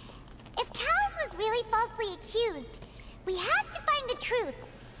 If Callus was really falsely accused, we have to find the truth.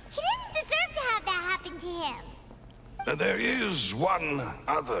 He didn't deserve to have that happen to him. There is one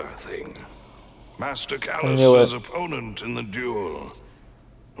other thing. Master Callus's opponent in the duel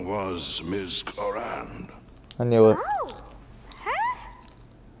was Ms. Clorand. I knew it. Oh, her?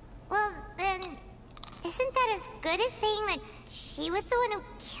 Well, then, isn't that as good as saying that she was the one who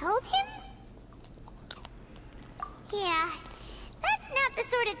killed him? Yeah, that's not the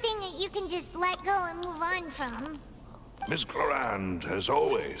sort of thing that you can just let go and move on from. Ms. Clorand has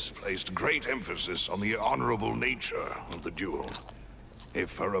always placed great emphasis on the honorable nature of the duel.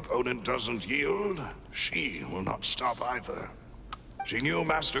 If her opponent doesn't yield, she will not stop either. She knew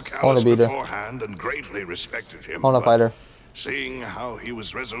Master Callus beforehand and greatly respected him. I wanna fight her. Seeing how he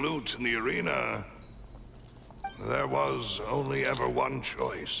was resolute in the arena, there was only ever one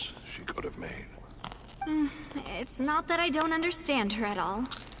choice she could have made. It's not that I don't understand her at all,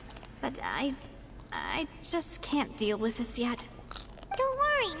 but I just can't deal with this yet. Don't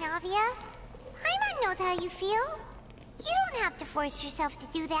worry, Navia. Paimon knows how you feel. You don't have to force yourself to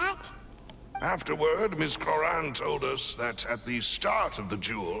do that. Afterward, Ms. Clorand told us that at the start of the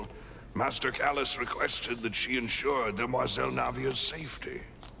duel, Master Callus requested that she ensure Demoiselle Navia's safety.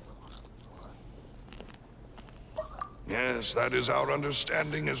 Yes, that is our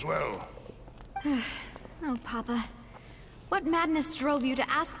understanding as well. Oh, Papa. What madness drove you to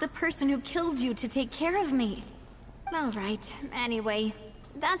ask the person who killed you to take care of me? All right, anyway,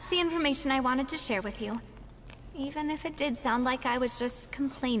 that's the information I wanted to share with you. Even if it did sound like I was just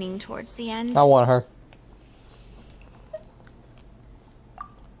complaining towards the end. I want her.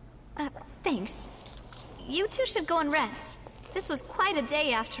 Thanks. You two should go and rest. This was quite a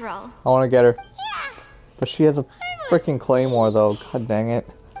day after all. I want to get her. Yeah. But she has a freaking claymore though. God dang it.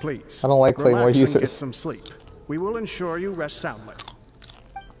 Please. I don't like claymore relax and users. get some sleep. We will ensure you rest soundly.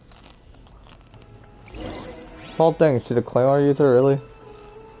 Whole thing, is she the claymore user, really?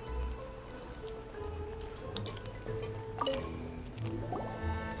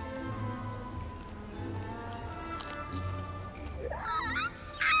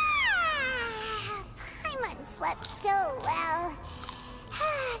 Paimon slept so well.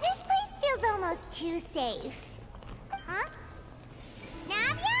 This place feels almost too safe. Huh?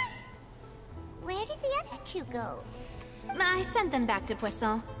 Navia? Where did the other two go? I sent them back to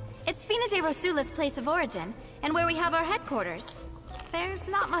Poisson. It's Spina de Rosula's place of origin, and where we have our headquarters. There's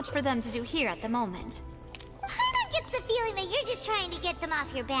not much for them to do here at the moment. Paimon gets the feeling that you're just trying to get them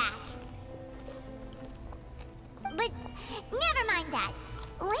off your back. But never mind that.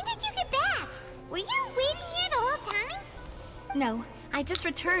 When did you get back? Were you waiting here the whole time? No, I just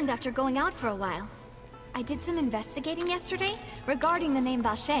returned after going out for a while. I did some investigating yesterday regarding the name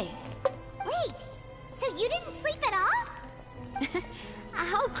Vache. Wait, so you didn't sleep at all?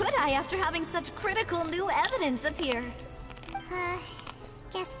 How could I after having such critical new evidence appear?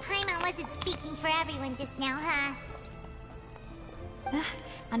 Guess Paimon wasn't speaking for everyone just now, huh?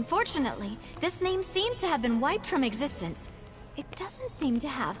 Unfortunately, this name seems to have been wiped from existence. It doesn't seem to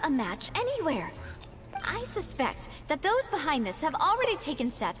have a match anywhere. I suspect that those behind this have already taken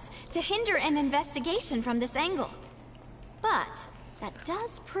steps to hinder an investigation from this angle. But that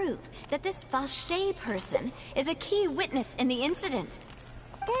does prove that this Vache person is a key witness in the incident.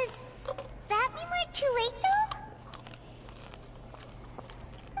 Does that mean we're too late, though?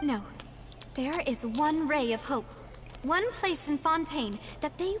 No. There is one ray of hope. One place in Fontaine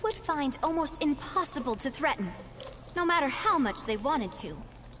that they would find almost impossible to threaten, no matter how much they wanted to.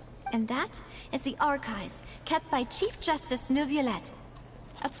 And that is the archives kept by Chief Justice Neuvillette.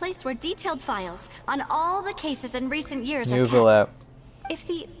 A place where detailed files on all the cases in recent years are kept. If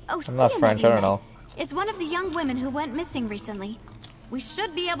the I'm not French, I don't know. Is one of the young women who went missing recently, we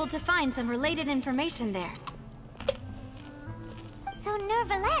should be able to find some related information there. So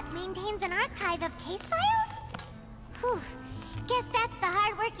Neuvillette maintains an archive of case files? Whew. Guess that's the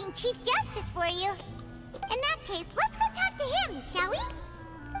hard-working Chief Justice for you. In that case, let's go talk to him, shall we?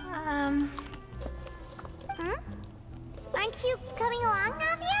 Aren't you coming along,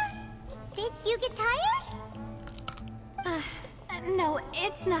 Navia? Did you get tired? No,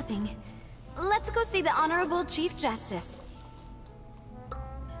 it's nothing. Let's go see the Honorable Chief Justice.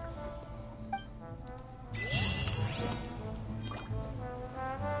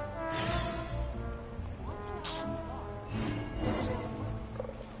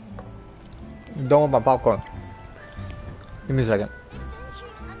 Don't want my popcorn. Give me a second.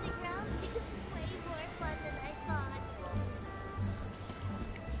 Adventuring underground is way more fun than I thought.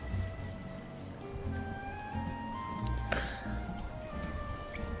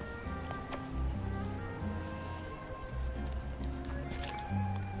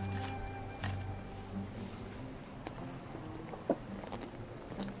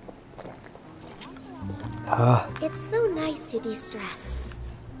 It's so nice to de-stress.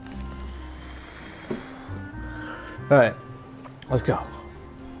 Alright, let's go.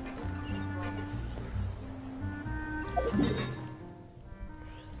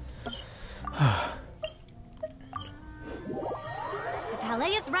 The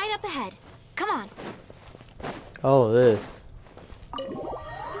palais is right up ahead. Come on. Oh, this.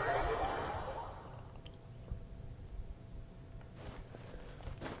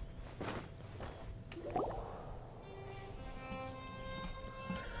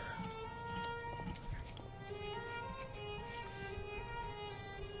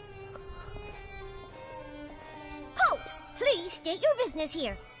 Please state your business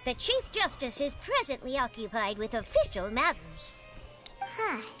here. The Chief Justice is presently occupied with official matters.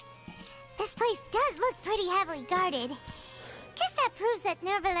 Huh. This place does look pretty heavily guarded. Guess that proves that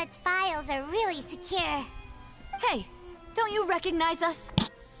Neuvillette's files are really secure. Hey, don't you recognize us?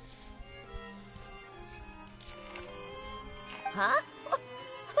 Huh?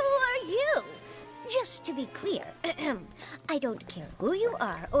 Who are you? Just to be clear, I don't care who you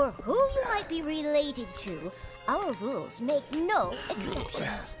are or who you might be related to. Our rules make no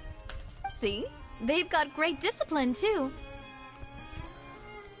exceptions. See? They've got great discipline, too.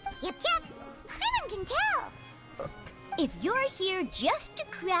 Yep. Paimon can tell. If you're here just to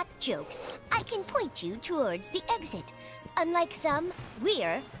crack jokes, I can point you towards the exit. Unlike some,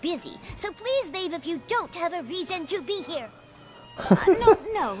 we're busy. So please leave if you don't have a reason to be here.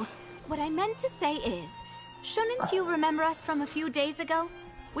 No. What I meant to say is, shouldn't you remember us from a few days ago?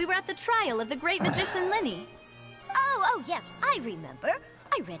 We were at the trial of the great magician Linny. Oh, yes, I remember.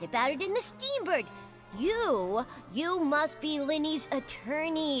 I read about it in the Steambird. You must be Linny's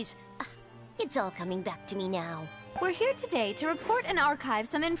attorneys. It's all coming back to me now. We're here today to report and archive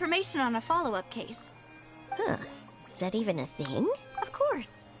some information on a follow-up case. Huh. Is that even a thing? Of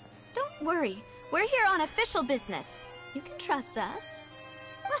course. Don't worry. We're here on official business. You can trust us.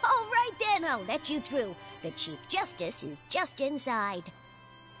 All right then, I'll let you through. The Chief Justice is just inside.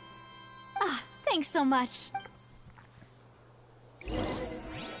 Thanks so much.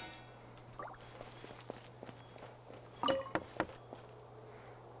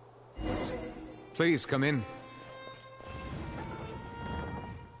 Please come in.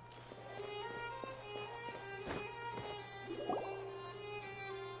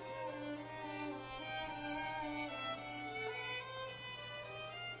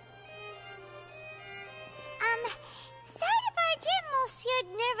 Monsieur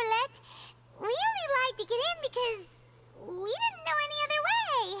Nervalet. We only lied to get in because we didn't know any other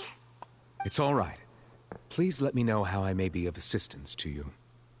way. It's all right. Please let me know how I may be of assistance to you.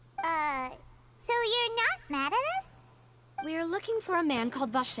 So you're not mad at us? We're looking for a man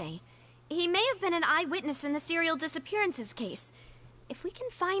called Vacher. He may have been an eyewitness in the serial disappearances case. If we can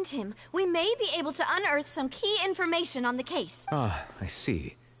find him, we may be able to unearth some key information on the case. Ah, I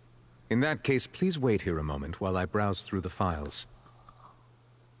see. In that case, please wait here a moment while I browse through the files.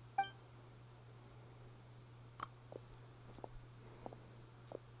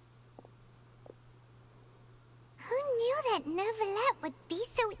 Who knew that Nervalet would be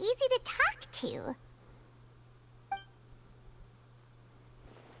so easy to talk to?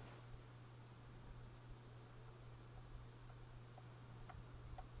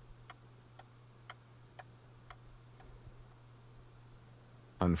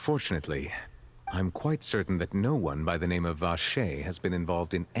 Unfortunately, I'm quite certain that no one by the name of Vacher has been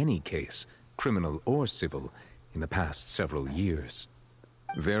involved in any case, criminal or civil, in the past several years.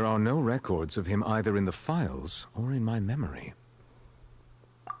 There are no records of him either in the files or in my memory.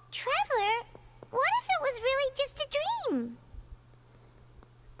 Traveler, what if it was really just a dream?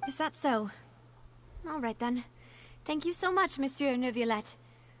 Is that so? All right then. Thank you so much, Monsieur Neuvillette.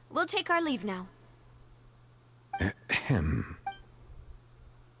 We'll take our leave now. Ahem.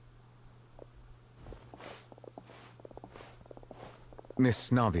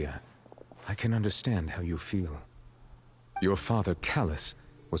 Miss Navia, I can understand how you feel. Your father, Callus,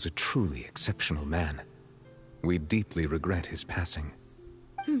 was a truly exceptional man. We deeply regret his passing.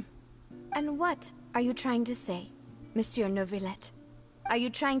 And what are you trying to say, Monsieur Neuvillette? Are you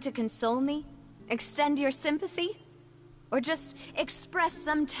trying to console me? Extend your sympathy? Or just express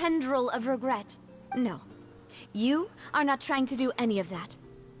some tendril of regret? No. You are not trying to do any of that.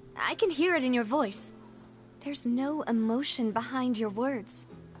 I can hear it in your voice. There's no emotion behind your words.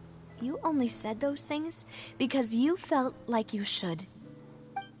 You only said those things because you felt like you should.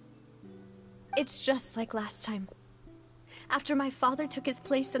 It's just like last time. After my father took his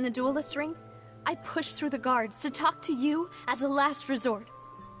place in the duelist ring, I pushed through the guards to talk to you as a last resort.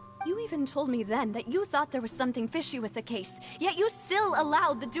 You even told me then that you thought there was something fishy with the case, yet you still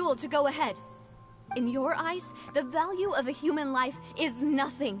allowed the duel to go ahead. In your eyes, the value of a human life is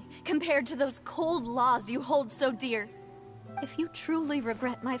nothing compared to those cold laws you hold so dear. If you truly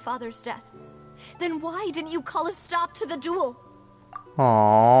regret my father's death, then why didn't you call a stop to the duel?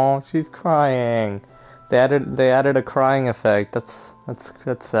 Aww, she's crying. They added a crying effect. That's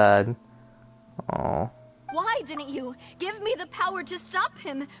sad. Aww. Why didn't you give me the power to stop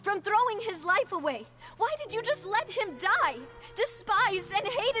him from throwing his life away? Why did you just let him die? Despised and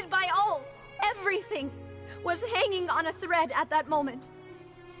hated by all. Everything was hanging on a thread at that moment.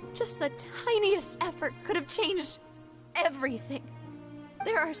 Just the tiniest effort could have changed everything.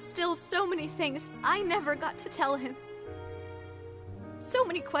 There are still so many things I never got to tell him. So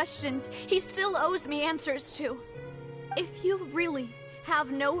many questions he still owes me answers to. If you really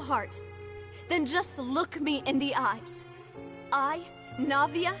have no heart, then just look me in the eyes. I,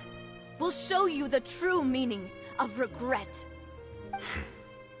 Navia, will show you the true meaning of regret.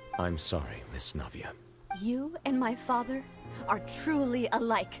 I'm sorry, Miss Navia. You and my father are truly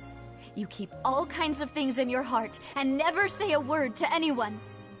alike. You keep all kinds of things in your heart and never say a word to anyone.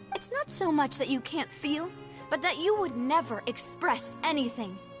 It's not so much that you can't feel, but that you would never express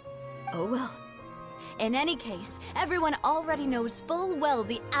anything. Oh well. In any case, everyone already knows full well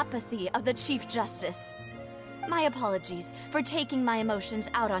the apathy of the Chief Justice. My apologies for taking my emotions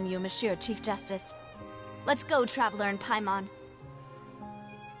out on you, Monsieur Chief Justice. Let's go, Traveler and Paimon.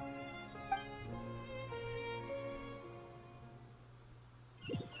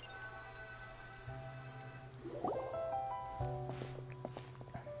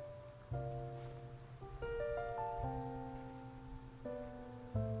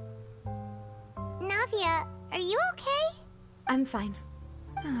 Navia, are you okay? I'm fine.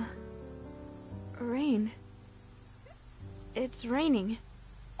 Rain. It's raining.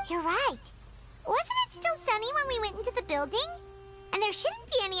 You're right. Wasn't it still sunny when we went into the building? And there shouldn't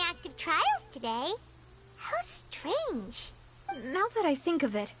be any active trials today. How strange. Now that I think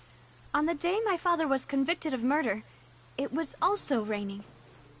of it, on the day my father was convicted of murder, it was also raining.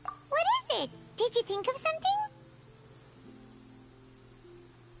 What is it? Did you think of something?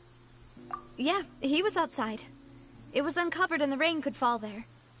 Yeah, he was outside. It was uncovered and the rain could fall there.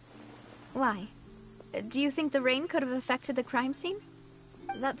 Why? Do you think the rain could have affected the crime scene?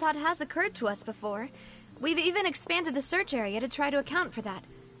 That thought has occurred to us before. We've even expanded the search area to try to account for that,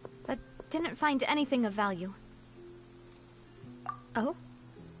 but didn't find anything of value. Oh?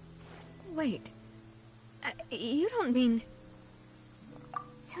 Wait. You don't mean...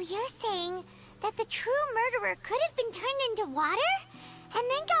 So you're saying that the true murderer could have been turned into water and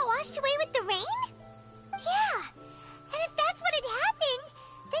then got washed away with the rain? Yeah. And if that's what had happened,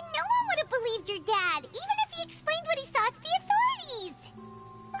 then no one would have believed your dad, even if he explained what he saw to the authorities.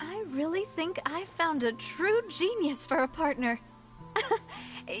 I really think I found a true genius for a partner.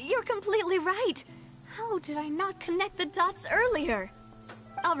 You're completely right. How did I not connect the dots earlier?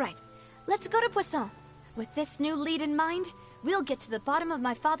 All right, let's go to Poisson. With this new lead in mind, we'll get to the bottom of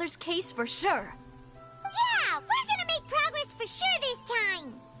my father's case for sure. Yeah, we're gonna make progress for sure this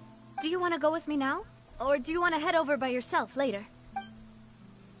time. Do you want to go with me now? Or do you want to head over by yourself later?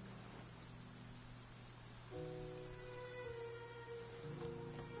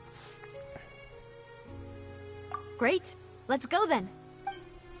 Great. Let's go then.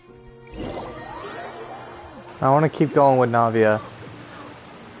 I want to keep going with Navia.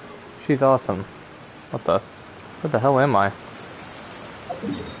 She's awesome. Where the hell am I?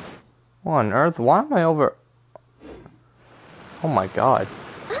 What on earth? Why am I over? Oh my god.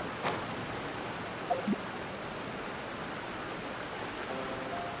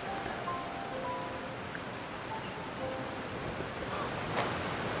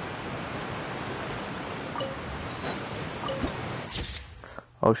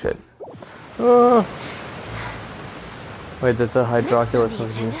 Oh shit. Wait, there's a hydroculus one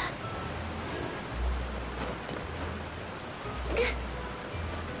here.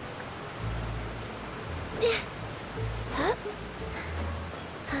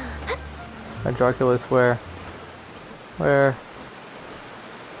 Hydroculus, where? Where?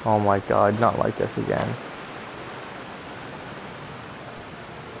 Oh my god, not like this again.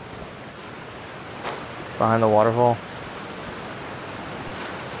 Behind the waterfall?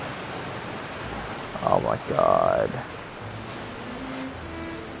 Oh my god.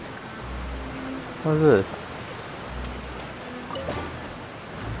 What is this?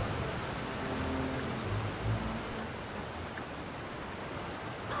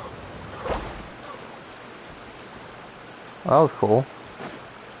 Oh, that was cool.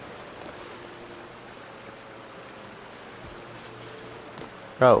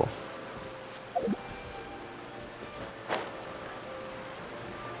 Oh.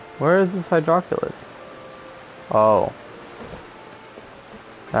 Where is this hydroculus? Oh.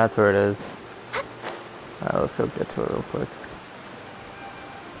 That's where it is. Alright, let's go get to it real quick.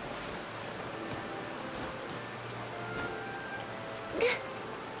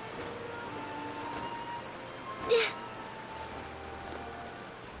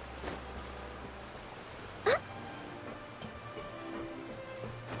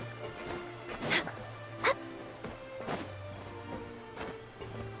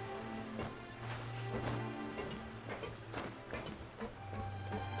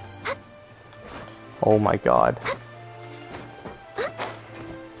 Oh my god.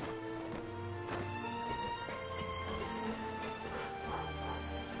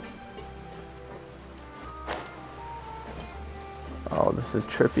 Oh, this is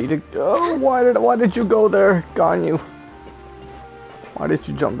trippy to go. Why did you go there, Ganyu? Why did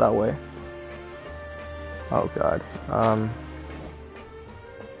you jump that way? Oh god.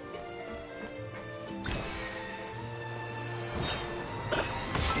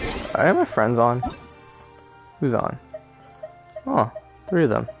 I have my friends on. Who's on? Oh, 3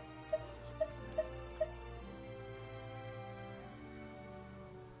 of them.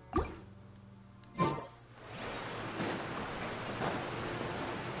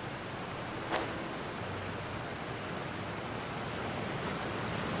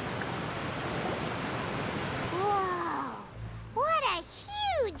 Whoa! What a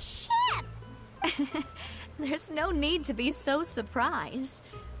huge ship! There's no need to be so surprised.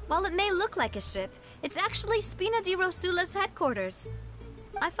 While it may look like a ship, it's actually Spina di Rosula's headquarters.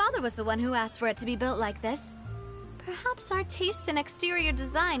 My father was the one who asked for it to be built like this. Perhaps our taste in exterior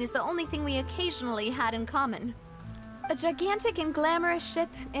design is the only thing we occasionally had in common. A gigantic and glamorous ship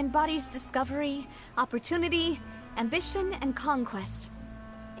embodies discovery, opportunity, ambition, and conquest.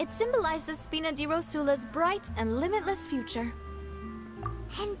 It symbolizes Spina di Rosula's bright and limitless future.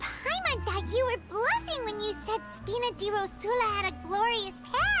 And Paimon thought you were bluffing when you said Spina di Rosula had a glorious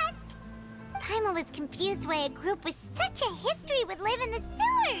past. Paimon was confused why a group with such a history would live in the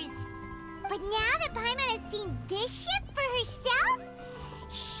sewers. But now that Paimon has seen this ship for herself,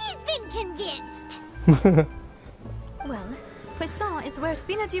 she's been convinced. Well, Poisson is where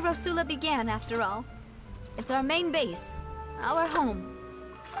Spina di Rosula began, after all. It's our main base, our home.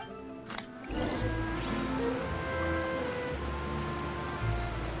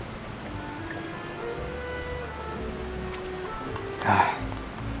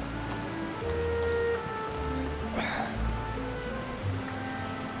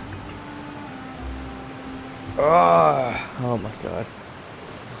 Oh my god.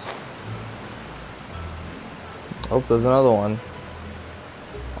 Oh, there's another one.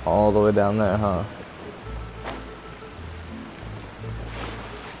 All the way down there, huh?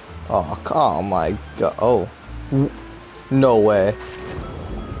 Oh my god. Oh. No way.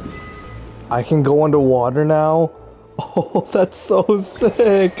 I can go underwater now? Oh, that's so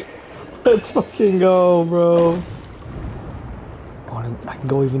sick. Let's fucking go, bro. Oh, I can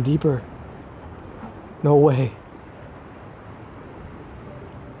go even deeper. No way.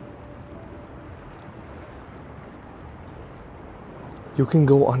 You can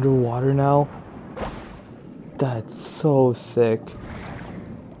go underwater now? That's so sick.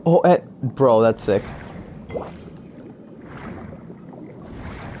 Oh, bro, that's sick.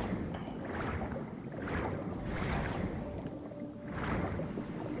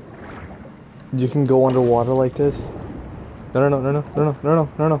 You can go underwater like this? No, no, no, no, no, no, no, no,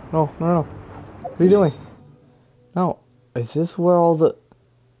 no, no, no, no. What are you doing? No. Is this where all the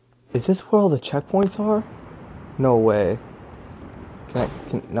checkpoints are? No way.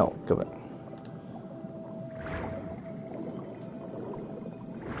 No, go back.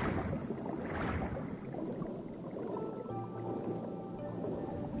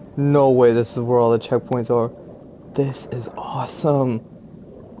 No way, this is where all the checkpoints are. This is awesome.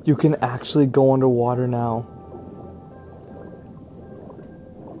 You can actually go underwater now.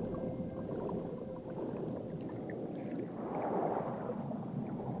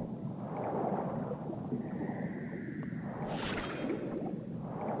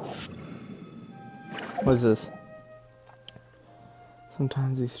 What is this?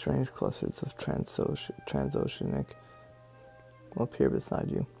 Sometimes these strange clusters of transoceanic will appear beside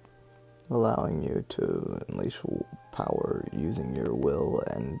you, allowing you to unleash power using your will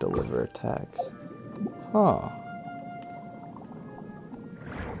and deliver attacks. Huh.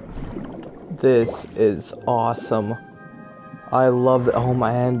 This is awesome. I love it. Oh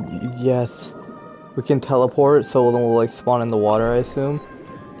man, yes. We can teleport, so then we'll like spawn in the water, I assume.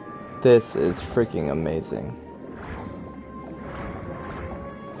 This is freaking amazing.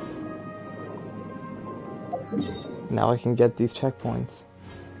 Now I can get these checkpoints.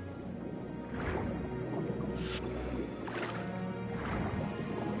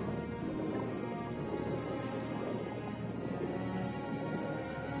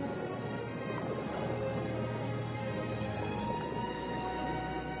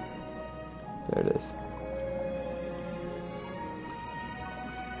 There it is.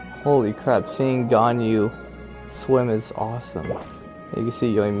 Holy crap, seeing Ganyu swim is awesome. You can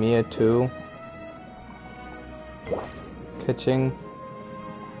see Yoimiya too. Catching.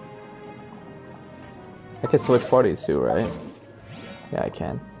 I can switch parties too, right? Yeah, I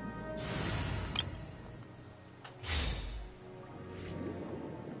can.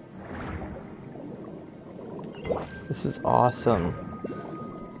 This is awesome.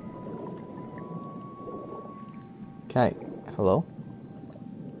 Can I... Hello?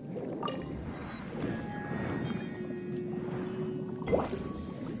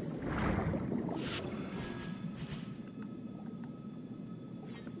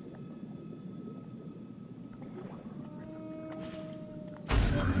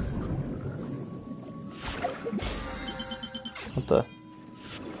 What the?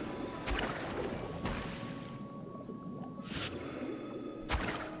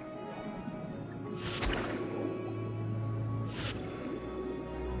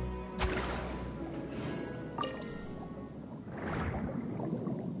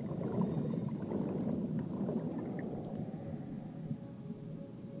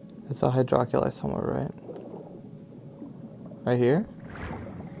 It's a hydroculite somewhere, right? Right here?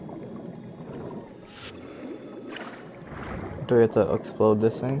 Do we have to explode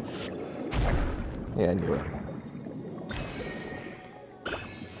this thing? Yeah, I knew it.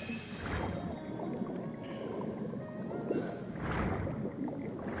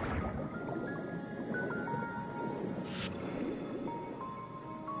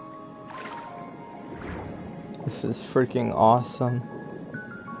 This is freaking awesome.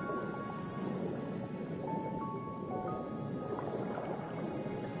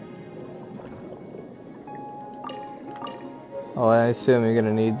 Oh, I assume you're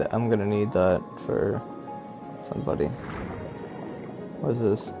gonna need that. I'm gonna need that for somebody. What is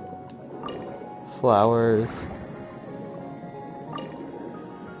this? Flowers.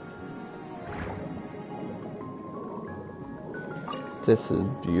 This is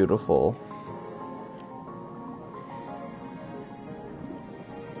beautiful.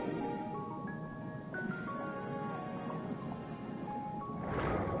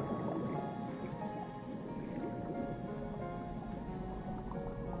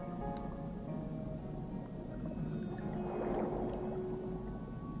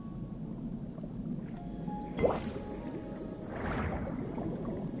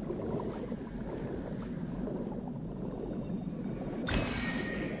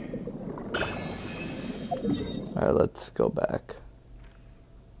 Alright, let's go back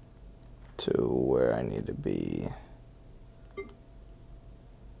to where I need to be,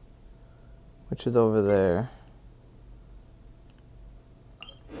 which is over there.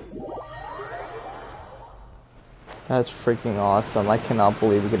 That's freaking awesome. I cannot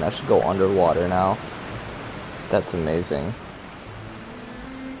believe we can actually go underwater now. That's amazing.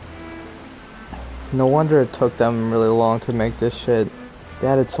 No wonder it took them really long to make this shit. They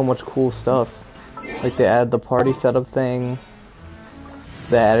added so much cool stuff. Like they added the party setup thing.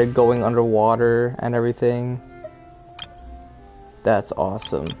 They added going underwater and everything. That's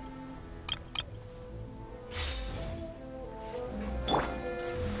awesome.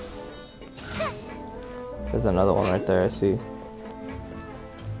 There's another one right there, I see.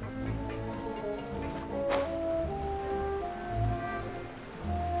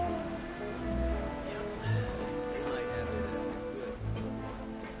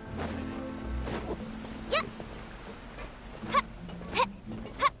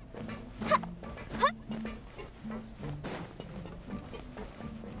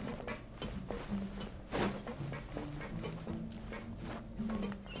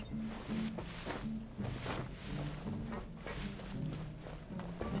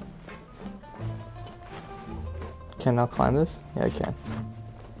 Can I climb this? Yeah, I can.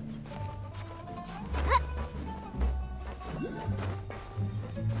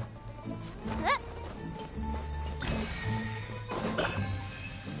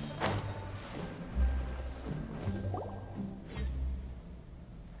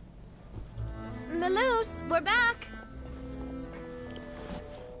 Malus, we're back.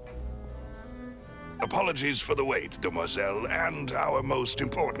 Apologies for the wait, demoiselle, and our most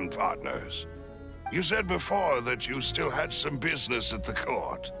important partners. You said before that you still had some business at the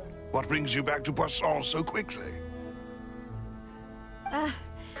court. What brings you back to Poisson so quickly?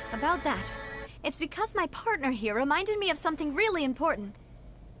 About that. It's because my partner here reminded me of something really important.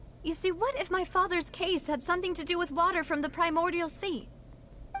 You see, what if my father's case had something to do with water from the primordial sea?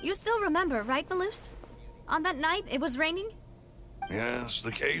 You still remember, right, Malus? On that night, it was raining? Yes,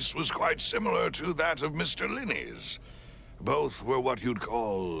 the case was quite similar to that of Mr. Linney's. Both were what you'd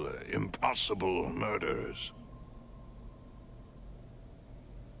call impossible murders.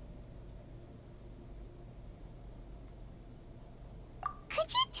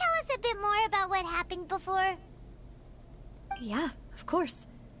 Could you tell us a bit more about what happened before? Yeah, of course.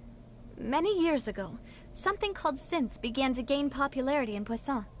 Many years ago, something called synth began to gain popularity in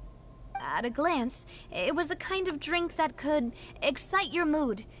Poisson. At a glance, it was a kind of drink that could excite your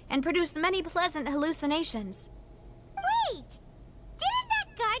mood and produce many pleasant hallucinations. Wait! Didn't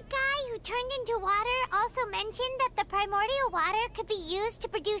that guard guy who turned into water also mention that the primordial water could be used to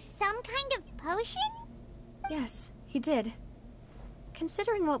produce some kind of potion? Yes, he did.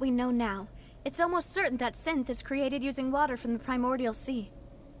 Considering what we know now, it's almost certain that synth is created using water from the primordial sea.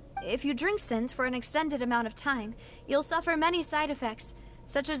 If you drink synth for an extended amount of time, you'll suffer many side effects,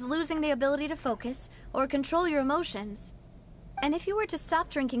 such as losing the ability to focus or control your emotions. And if you were to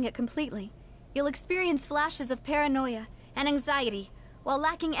stop drinking it completely, you'll experience flashes of paranoia and anxiety while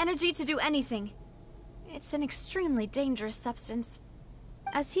lacking energy to do anything. It's an extremely dangerous substance.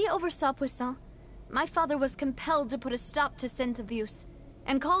 As he oversaw Poisson, my father was compelled to put a stop to synth abuse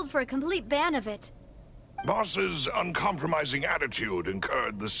and called for a complete ban of it. Boss's uncompromising attitude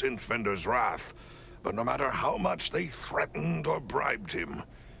incurred the synth vendor's wrath, but no matter how much they threatened or bribed him,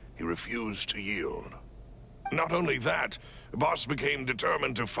 he refused to yield. Not only that, Boss became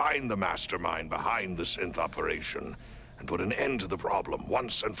determined to find the mastermind behind the synth operation and put an end to the problem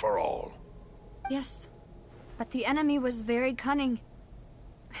once and for all. Yes, but the enemy was very cunning.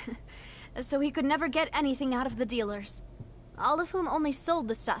 So he could never get anything out of the dealers, all of whom only sold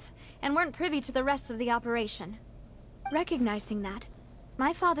the stuff and weren't privy to the rest of the operation. Recognizing that,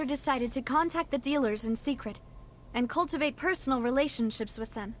 my father decided to contact the dealers in secret and cultivate personal relationships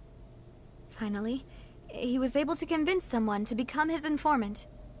with them. Finally, he was able to convince someone to become his informant.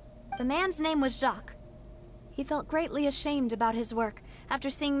 The man's name was Jacques. He felt greatly ashamed about his work after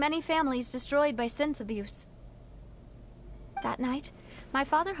seeing many families destroyed by synth abuse. That night, my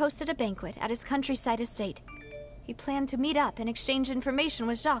father hosted a banquet at his countryside estate. He planned to meet up and exchange information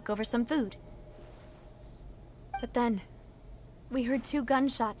with Jacques over some food. But then, we heard 2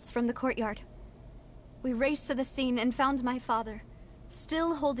 gunshots from the courtyard. We raced to the scene and found my father,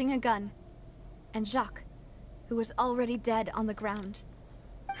 still holding a gun, and Jacques, who was already dead on the ground.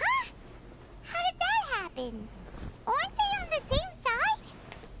 Huh? How did that happen? Aren't they on the same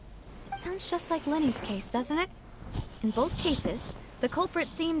side? Sounds just like Lenny's case, doesn't it? In both cases, the culprit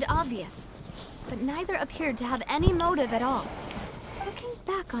seemed obvious, but neither appeared to have any motive at all. Looking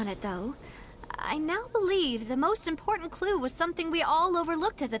back on it, though, I now believe the most important clue was something we all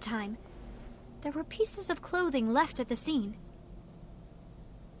overlooked at the time. There were pieces of clothing left at the scene.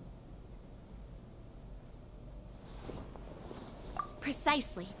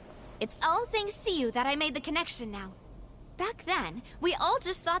 Precisely. It's all thanks to you that I made the connection now. Back then, we all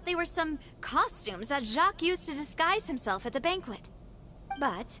just thought they were some costumes that Jacques used to disguise himself at the banquet.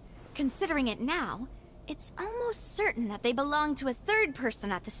 But, considering it now, it's almost certain that they belong to a third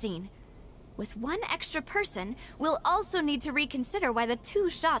person at the scene. With one extra person, we'll also need to reconsider why the 2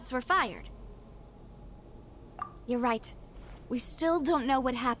 shots were fired. You're right. We still don't know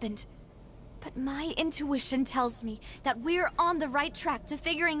what happened. But my intuition tells me that we're on the right track to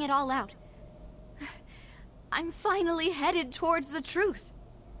figuring it all out. I'm finally headed towards the truth.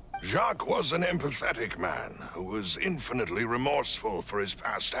 Jacques was an empathetic man who was infinitely remorseful for his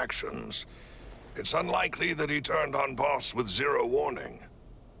past actions. It's unlikely that he turned on Boss with 0 warning.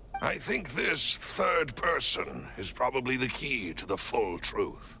 I think this third person is probably the key to the full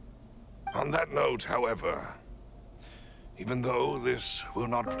truth. On that note, however, even though this will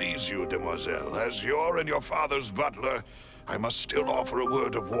not please you, demoiselle, as your and your father's butler, I must still offer a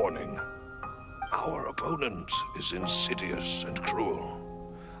word of warning. Our opponent is insidious and cruel.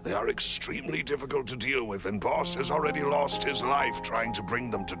 They are extremely difficult to deal with, and Boss has already lost his life trying to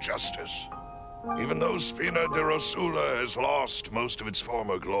bring them to justice. Even though Spina de Rosula has lost most of its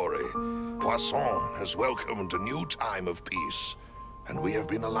former glory, Poisson has welcomed a new time of peace, and we have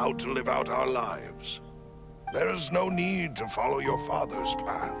been allowed to live out our lives. There is no need to follow your father's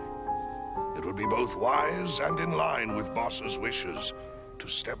path. It would be both wise and in line with Boss's wishes to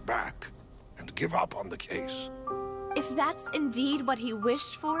step back and give up on the case. If that's indeed what he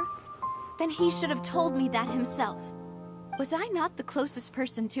wished for, then he should have told me that himself. Was I not the closest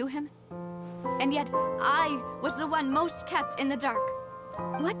person to him? And yet, I was the one most kept in the dark.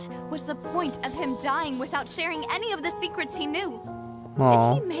 What was the point of him dying without sharing any of the secrets he knew?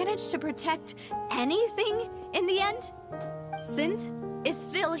 Aww. Did he manage to protect anything in the end? Synth is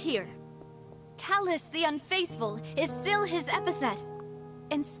still here. Callus the Unfaithful is still his epithet.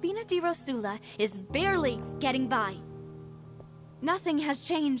 And Spina di Rosula is barely getting by. Nothing has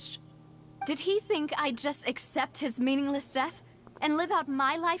changed. Did he think I'd just accept his meaningless death and live out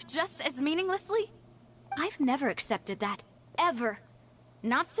my life just as meaninglessly? I've never accepted that. Ever.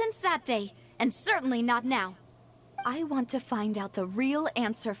 Not since that day, and certainly not now. I want to find out the real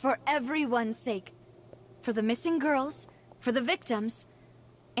answer for everyone's sake. For the missing girls, for the victims,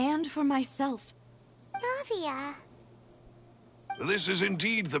 and for myself. Navia. This is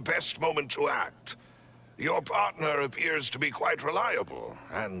indeed the best moment to act. Your partner appears to be quite reliable,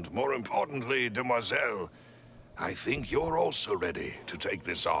 and more importantly, demoiselle, I think you're also ready to take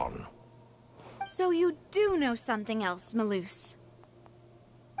this on. So you do know something else, Malus?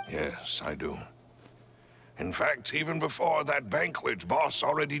 Yes, I do. In fact, even before that banquet, Boss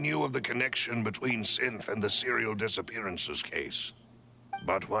already knew of the connection between Synth and the serial disappearances case.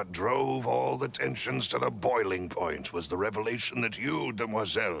 But what drove all the tensions to the boiling point was the revelation that you,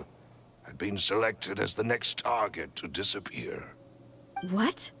 demoiselle, had been selected as the next target to disappear.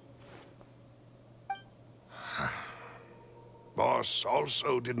 What? Boss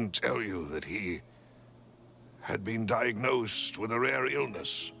also didn't tell you that he had been diagnosed with a rare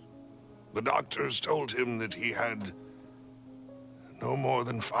illness. The doctors told him that he had no more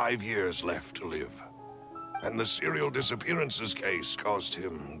than 5 years left to live. And the serial disappearances case caused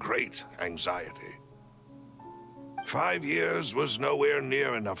him great anxiety. 5 years was nowhere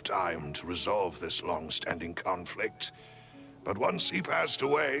near enough time to resolve this long-standing conflict. But once he passed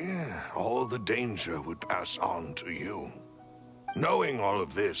away, all the danger would pass on to you. Knowing all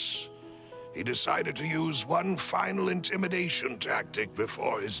of this, he decided to use one final intimidation tactic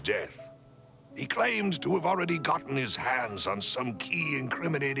before his death. He claimed to have already gotten his hands on some key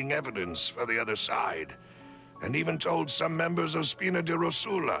incriminating evidence for the other side, and even told some members of Spina di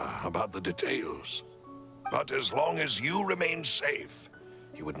Rosula about the details. But as long as you remained safe,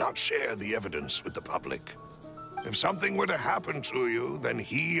 he would not share the evidence with the public. If something were to happen to you, then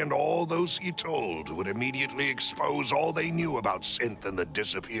he and all those he told would immediately expose all they knew about Synth and the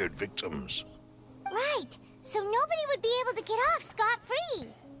disappeared victims. Right, so nobody would be able to get off scot-free.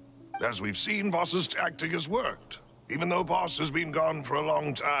 As we've seen, Boss's tactic has worked. Even though Boss has been gone for a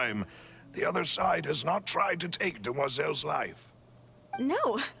long time, the other side has not tried to take Demoiselle's life.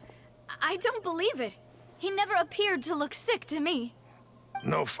 No, I don't believe it. He never appeared to look sick to me.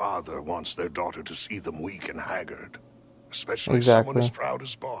 No father wants their daughter to see them weak and haggard, especially someone as proud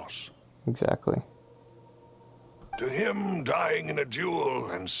as Boss. Exactly. To him, dying in a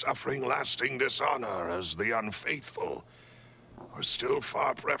duel and suffering lasting dishonor as the Unfaithful was still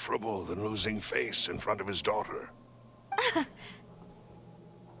far preferable than losing face in front of his daughter.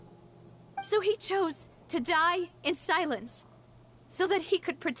 So he chose to die in silence, so that he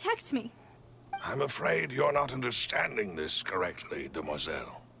could protect me. I'm afraid you're not understanding this correctly,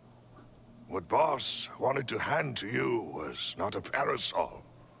 demoiselle. What Boss wanted to hand to you was not a parasol,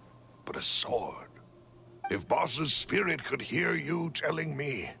 but a sword. If Boss's spirit could hear you telling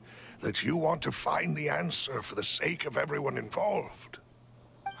me that you want to find the answer for the sake of everyone involved,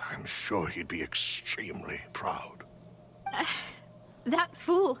 I'm sure he'd be extremely proud. That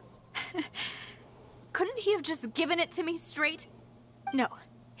fool. Couldn't he have just given it to me straight? No.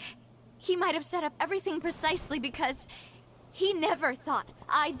 He might have set up everything precisely because he never thought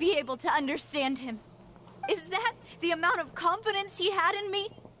I'd be able to understand him. Is that the amount of confidence he had in me?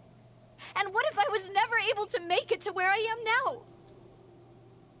 And what if I was never able to make it to where I am now?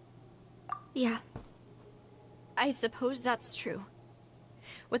 Yeah. I suppose that's true.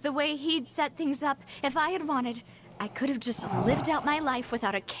 With the way he'd set things up, if I had wanted, I could have just lived out my life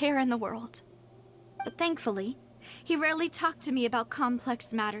without a care in the world. But thankfully, he rarely talked to me about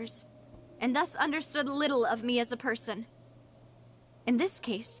complex matters, and thus understood little of me as a person. In this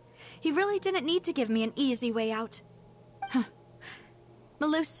case, he really didn't need to give me an easy way out.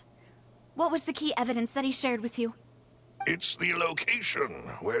 Malus, what was the key evidence that he shared with you? It's the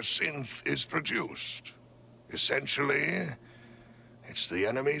location where synth is produced. Essentially, it's the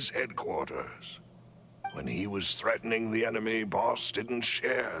enemy's headquarters. When he was threatening the enemy, Boss didn't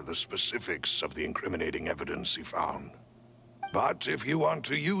share the specifics of the incriminating evidence he found. But if you want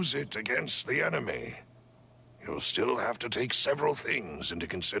to use it against the enemy, you'll still have to take several things into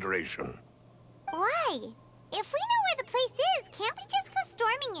consideration. Why? If we know where the place is, can't we just go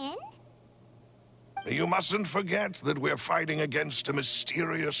storming in? You mustn't forget that we're fighting against a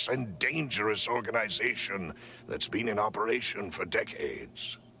mysterious and dangerous organization that's been in operation for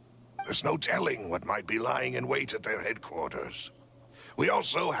decades. There's no telling what might be lying in wait at their headquarters. We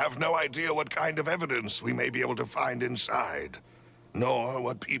also have no idea what kind of evidence we may be able to find inside, nor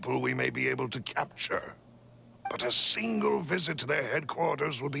what people we may be able to capture. But a single visit to their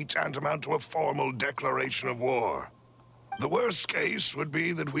headquarters would be tantamount to a formal declaration of war. The worst case would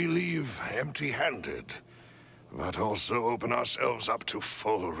be that we leave empty-handed, but also open ourselves up to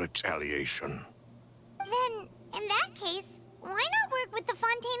full retaliation. Then, in that case, why not work with the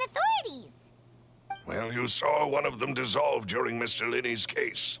Fontaine authorities? Well, you saw one of them dissolve during Mr. Linney's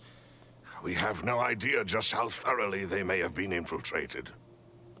case. We have no idea just how thoroughly they may have been infiltrated.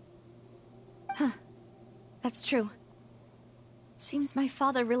 Huh. That's true. Seems my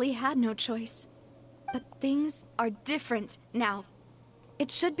father really had no choice. But things are different now. It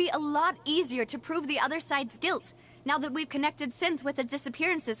should be a lot easier to prove the other side's guilt, now that we've connected Synth with the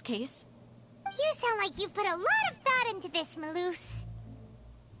disappearances case. You sound like you've put a lot of thought into this, Malus.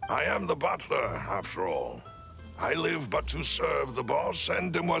 I am the butler, after all. I live but to serve the boss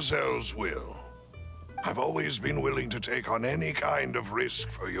and Demoiselle's will. I've always been willing to take on any kind of risk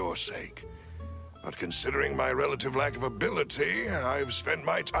for your sake. But considering my relative lack of ability, I've spent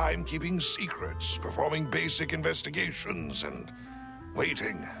my time keeping secrets, performing basic investigations, and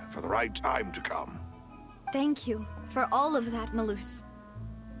waiting for the right time to come. Thank you for all of that, Malus.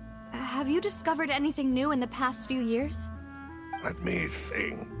 Have you discovered anything new in the past few years? Let me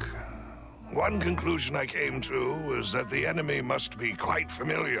think. One conclusion I came to was that the enemy must be quite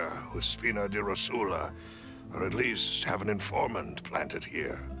familiar with Spina di Rosula, or at least have an informant planted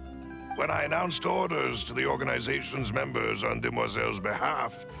here. When I announced orders to the organization's members on Demoiselle's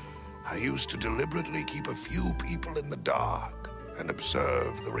behalf, I used to deliberately keep a few people in the dark and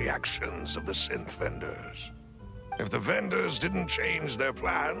observe the reactions of the synth vendors. If the vendors didn't change their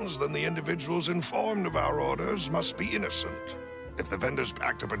plans, then the individuals informed of our orders must be innocent. If the vendors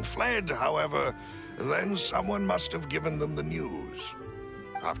packed up and fled, however, then someone must have given them the news.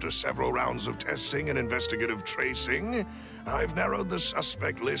 After several rounds of testing and investigative tracing, I've narrowed the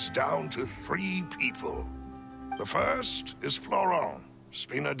suspect list down to 3 people. The first is Florent,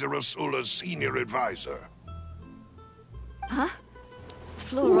 Spina di Rosula's senior advisor. Huh?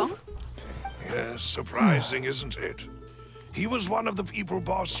 Florent? Yes, surprising, isn't it? He was one of the people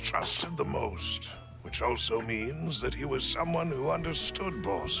Boss trusted the most, which also means that he was someone who understood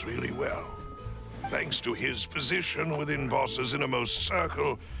Boss really well. Thanks to his position within Boss's innermost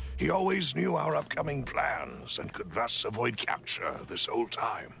circle, he always knew our upcoming plans and could thus avoid capture this whole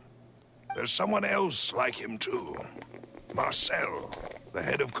time. There's someone else like him too. Marcel, the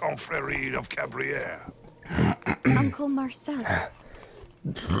head of Confrérie of Cabrières. Uncle Marcel.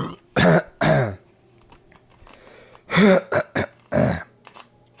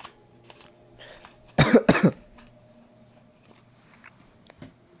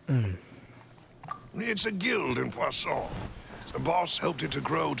 It's a guild in Poisson. The boss helped it to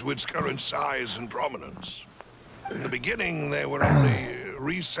grow to its current size and prominence. In the beginning, they were only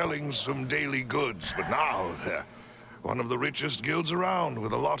reselling some daily goods, but now they're one of the richest guilds around,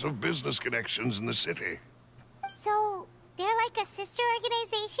 with a lot of business connections in the city. So, they're like a sister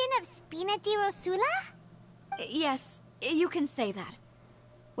organization of Spina di Rosula? Yes, you can say that.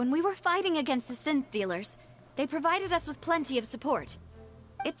 When we were fighting against the synth dealers, they provided us with plenty of support.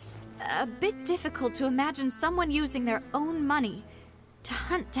 It's a bit difficult to imagine someone using their own money to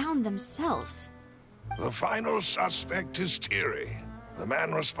hunt down themselves. The final suspect is Thierry, the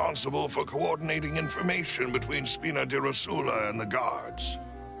man responsible for coordinating information between Spina di Rosula and the guards.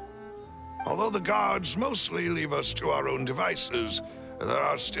 Although the guards mostly leave us to our own devices, there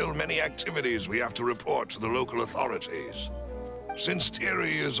are still many activities we have to report to the local authorities. Since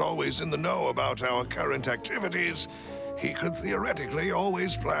Thierry is always in the know about our current activities, he could theoretically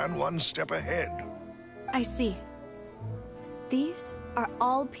always plan one step ahead. I see. These are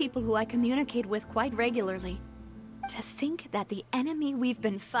all people who I communicate with quite regularly. To think that the enemy we've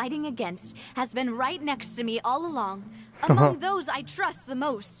been fighting against has been right next to me all along, among those I trust the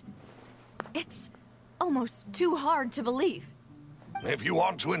most. It's almost too hard to believe. If you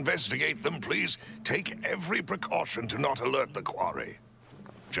want to investigate them, please take every precaution to not alert the quarry.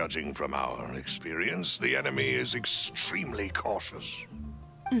 Judging from our experience, the enemy is extremely cautious.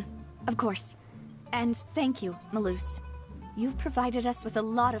 Of course. And thank you, Malus. You've provided us with a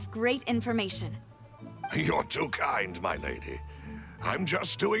lot of great information. You're too kind, my lady. I'm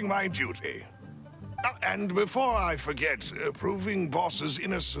just doing my duty. And before I forget, proving Boss's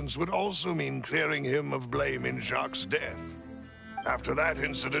innocence would also mean clearing him of blame in Jacques' death. After that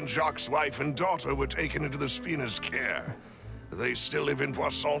incident, Jacques' wife and daughter were taken into the Spina's care. They still live in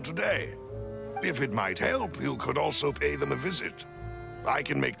Poisson today. If it might help, you could also pay them a visit. I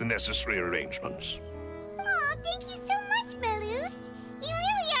can make the necessary arrangements. Oh, thank you so much, Malus. You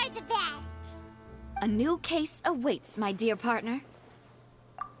really are the best. A new case awaits, my dear partner.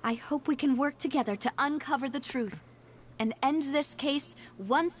 I hope we can work together to uncover the truth and end this case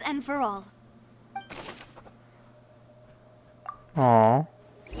once and for all. Aww.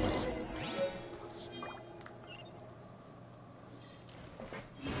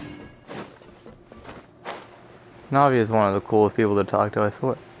 Navi is one of the coolest people to talk to, I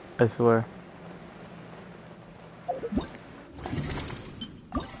swear. I swear.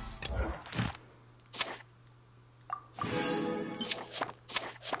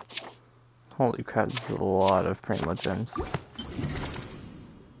 Holy crap, this is a lot of primogems.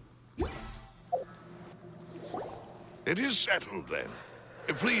 It is settled, then.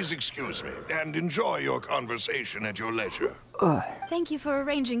 Please excuse me, and enjoy your conversation at your leisure. Thank you for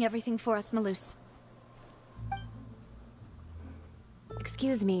arranging everything for us, Malus.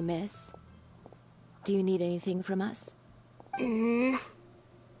 Excuse me, miss. Do you need anything from us? Hey,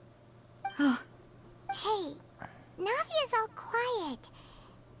 Navia's all quiet.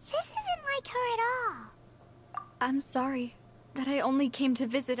 This isn't like her at all. I'm sorry that I only came to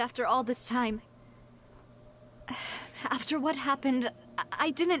visit after all this time. After what happened,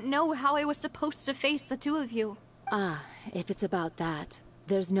 I didn't know how I was supposed to face the two of you. Ah, if it's about that,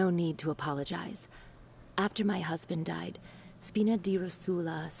 there's no need to apologize. After my husband died, Spina di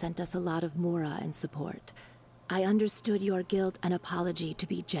Rosula sent us a lot of mora and support. I understood your guilt and apology to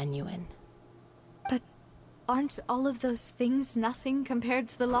be genuine. But aren't all of those things nothing compared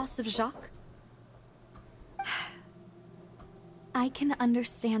to the loss of Jacques? I can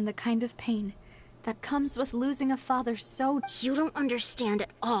understand the kind of pain that comes with losing a father so... You don't understand at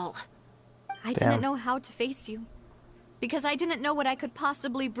all. I didn't know how to face you, because I didn't know what I could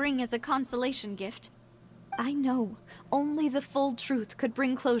possibly bring as a consolation gift. I know only the full truth could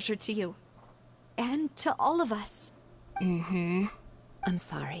bring closure to you. And to all of us. I'm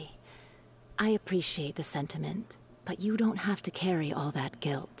sorry. I appreciate the sentiment, but you don't have to carry all that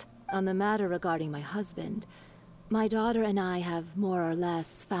guilt. On the matter regarding my husband, my daughter and I have more or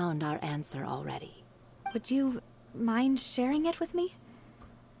less found our answer already. Would you mind sharing it with me?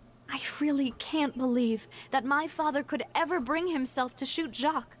 I really can't believe that my father could ever bring himself to shoot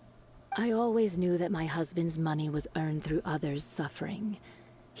Jacques. I always knew that my husband's money was earned through others' suffering.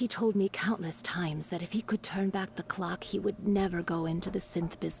 He told me countless times that if he could turn back the clock, he would never go into the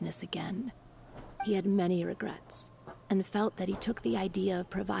synth business again. He had many regrets, and felt that he took the idea of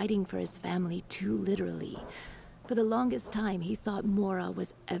providing for his family too literally. For the longest time, he thought Mora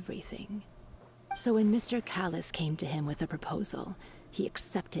was everything. So when Mr. Callis came to him with a proposal, he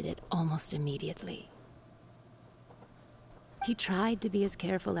accepted it almost immediately. He tried to be as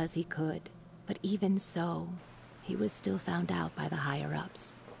careful as he could, but even so, he was still found out by the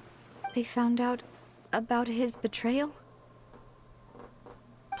higher-ups. They found out About his betrayal?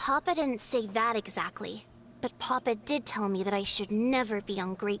 Papa didn't say that exactly, but Papa did tell me that I should never be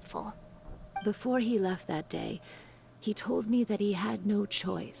ungrateful. Before he left that day, he told me that he had no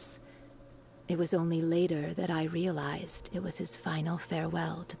choice. It was only later that I realized it was his final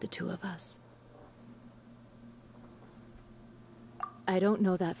farewell to the two of us. I don't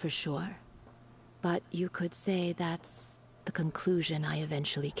know that for sure, but you could say that's the conclusion I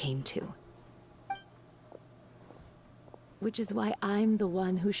eventually came to. Which is why I'm the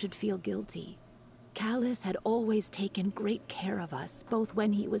one who should feel guilty. Callus had always taken great care of us, both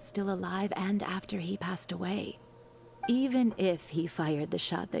when he was still alive and after he passed away. Even if he fired the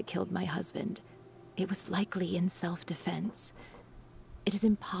shot that killed my husband, it was likely in self-defense. It is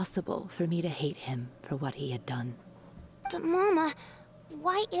impossible for me to hate him for what he had done. But Mama,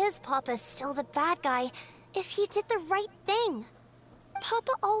 why is Papa still the bad guy if he did the right thing?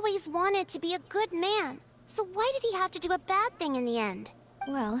 Papa always wanted to be a good man, so why did he have to do a bad thing in the end?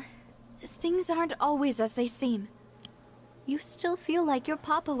 Well, things aren't always as they seem. You still feel like your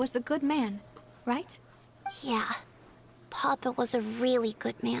Papa was a good man, right? Yeah. Papa was a really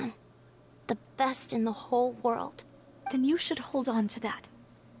good man. The best in the whole world. Then you should hold on to that.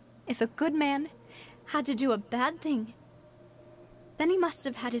 If a good man had to do a bad thing, then he must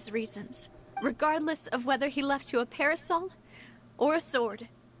have had his reasons, regardless of whether he left you a parasol or a sword.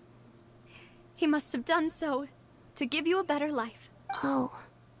 He must have done so to give you a better life. Oh.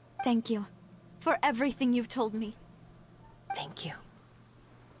 Thank you for everything you've told me. Thank you.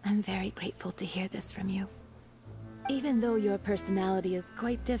 I'm very grateful to hear this from you. Even though your personality is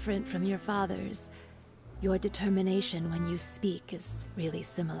quite different from your father's, your determination when you speak is really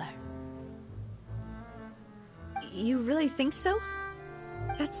similar. You really think so?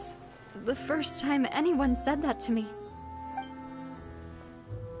 That's the first time anyone said that to me.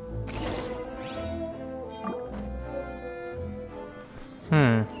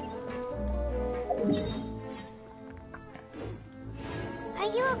 Are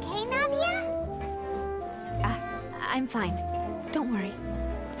you okay, Navia? I'm fine. Don't worry.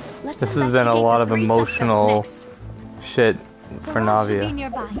 Let's This has been a lot of emotional shit for Garage should be Navia.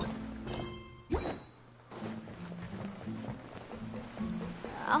 nearby.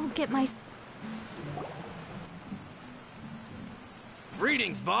 I'll get my...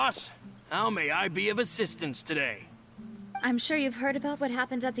 Greetings, boss. How may I be of assistance today? I'm sure you've heard about what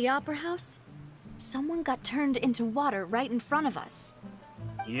happened at the Opera House. Someone got turned into water right in front of us.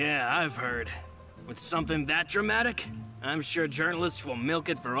 Yeah, I've heard. With something that dramatic, I'm sure journalists will milk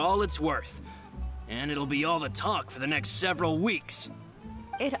it for all it's worth. And it'll be all the talk for the next several weeks.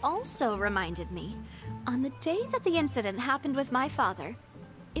 It also reminded me, on the day that the incident happened with my father,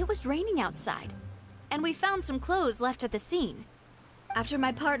 it was raining outside, and we found some clothes left at the scene. After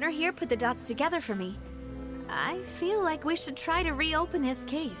my partner here put the dots together for me, I feel like we should try to reopen his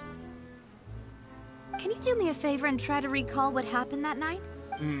case. Can you do me a favor and try to recall what happened that night?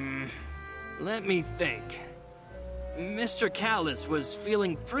 Let me think. Mr. Callus was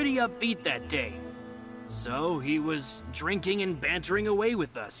feeling pretty upbeat that day. So he was drinking and bantering away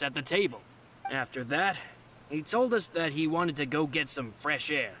with us at the table. After that, he told us that he wanted to go get some fresh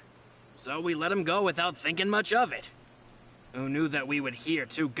air. So we let him go without thinking much of it. Who knew that we would hear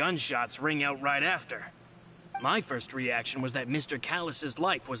 2 gunshots ring out right after? My first reaction was that Mr. Callus's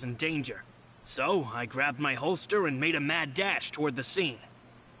life was in danger. So I grabbed my holster and made a mad dash toward the scene.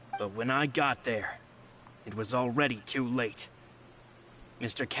 But when I got there, it was already too late.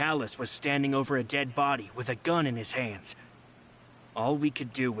 Mr. Callus was standing over a dead body with a gun in his hands. All we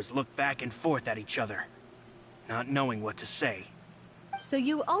could do was look back and forth at each other, not knowing what to say. So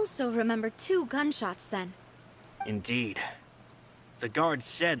you also remember 2 gunshots then? Indeed. The guard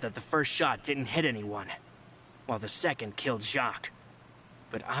said that the first shot didn't hit anyone, while the second killed Jacques.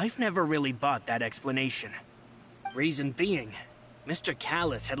 But I've never really bought that explanation. Reason being, Mr.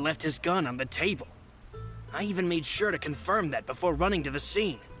 Callus had left his gun on the table. I even made sure to confirm that before running to the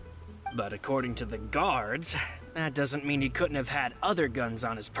scene. But according to the guards, that doesn't mean he couldn't have had other guns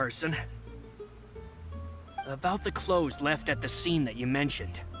on his person. About the clothes left at the scene that you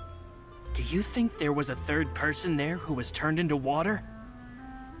mentioned, do you think there was a third person there who was turned into water?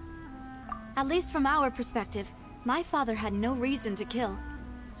 At least from our perspective, my father had no reason to kill.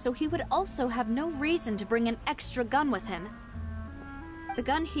 So he would also have no reason to bring an extra gun with him. The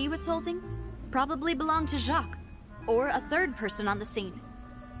gun he was holding probably belonged to Jacques, or a third person on the scene.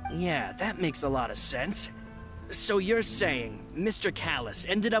 Yeah, that makes a lot of sense. So you're saying Mr. Callus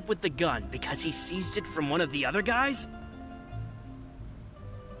ended up with the gun because he seized it from one of the other guys?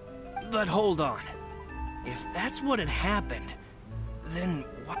 But hold on. If that's what had happened, Then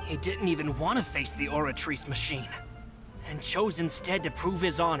he didn't even want to face the Oratrice machine, and chose instead to prove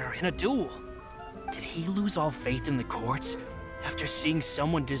his honor in a duel. Did he lose all faith in the courts after seeing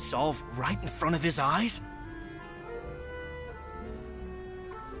someone dissolve right in front of his eyes?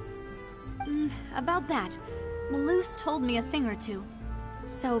 About that, Malus told me a thing or two.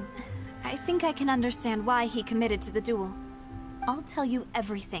 So, I think I can understand why he committed to the duel. I'll tell you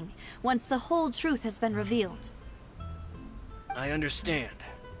everything, once the whole truth has been revealed. I understand.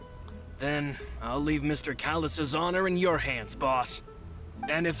 Then, I'll leave Mr. Callus's honor in your hands, boss.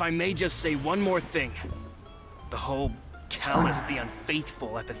 And if I may just say one more thing. The whole Callus the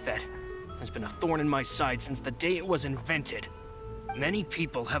Unfaithful epithet has been a thorn in my side since the day it was invented. Many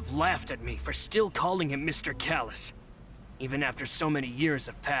people have laughed at me for still calling him Mr. Callus, even after so many years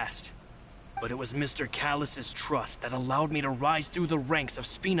have passed. But it was Mr. Callus's trust that allowed me to rise through the ranks of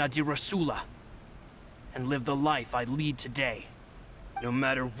Spina di Rosula and live the life I lead today. No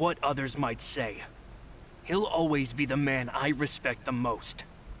matter what others might say, he'll always be the man I respect the most.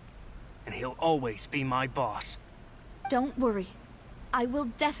 And he'll always be my boss. Don't worry. I will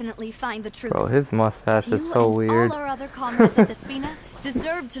definitely find the truth. Bro, his mustache is so and weird. all our other comrades at the Spina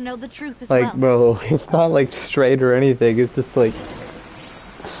deserve to know the truth as like, well. bro, it's not like straight or anything. It's just like,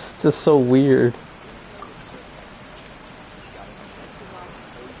 it's just so weird.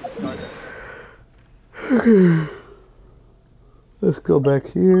 Let's go back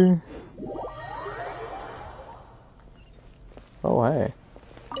here. Oh, hey.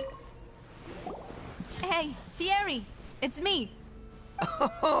 Hey, Thierry, it's me.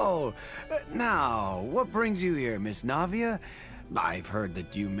 Oh, now, what brings you here, Miss Navia? I've heard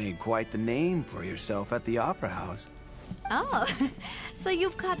that you made quite the name for yourself at the Opera House. Oh, so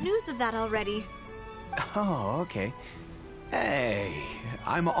you've caught news of that already. Oh, okay. Hey,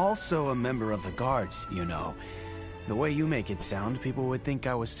 I'm also a member of the Guards, you know. The way you make it sound, people would think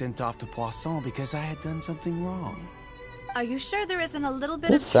I was sent off to Poisson because I had done something wrong. Are you sure there isn't a little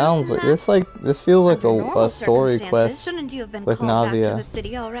bit This of sounds truth like, in that? this feels like Under normal a story circumstances, quest shouldn't you have been with called back to Navia. the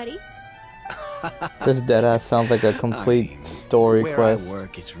city already? This deadass sounds like a complete story where quest. I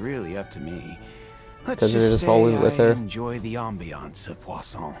work is really up to me. Let's 'Cause you're just just say always with her. I enjoy the ambiance of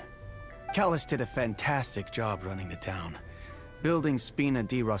Poisson. Callus did a fantastic job running the town, building Spina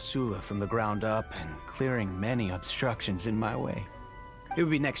di Rosula from the ground up and clearing many obstructions in my way. It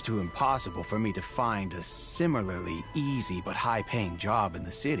would be next to impossible for me to find a similarly easy but high-paying job in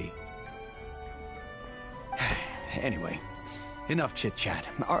the city. Anyway, enough chit-chat.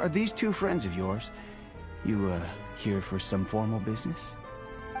 Are these two friends of yours? You, here for some formal business?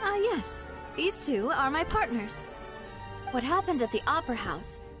 Yes. These two are my partners. What happened at the Opera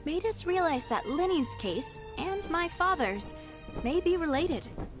House made us realize that Lenny's case and my father's may be related.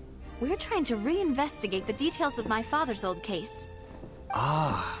 We're trying to reinvestigate the details of my father's old case.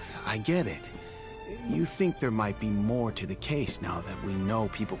 Ah, I get it. You think there might be more to the case now that we know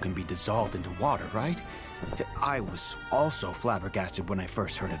people can be dissolved into water, right? I was also flabbergasted when I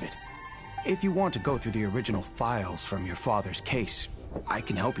first heard of it. If you want to go through the original files from your father's case, I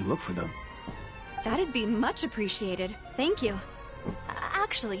can help you look for them. That'd be much appreciated. Thank you.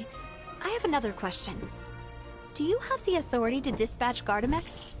 Actually, I have another question. Do you have the authority to dispatch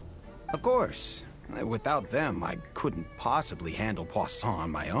Gardamex? Of course. Without them, I couldn't possibly handle Poisson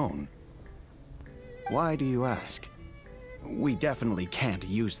on my own. Why do you ask? We definitely can't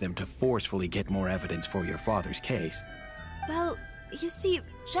use them to forcefully get more evidence for your father's case. Well, you see,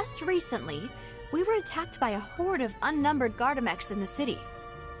 just recently, we were attacked by a horde of unnumbered Gardamex in the city.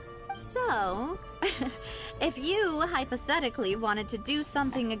 So, if you hypothetically wanted to do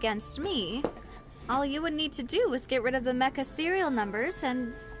something against me, all you would need to do was get rid of the mecha serial numbers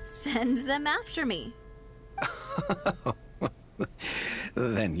and send them after me.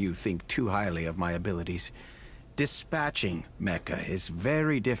 Then you think too highly of my abilities. Dispatching mecha is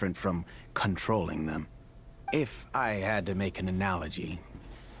very different from controlling them. If I had to make an analogy,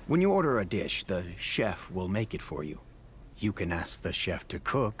 when you order a dish, the chef will make it for you. You can ask the chef to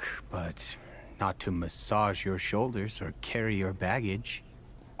cook, but not to massage your shoulders or carry your baggage.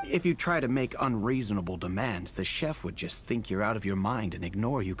 If you try to make unreasonable demands, the chef would just think you're out of your mind and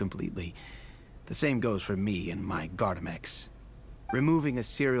ignore you completely. The same goes for me and my Gardamex. Removing a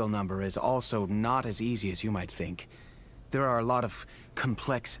serial number is also not as easy as you might think. There are a lot of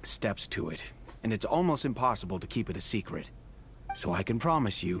complex steps to it, and it's almost impossible to keep it a secret. So I can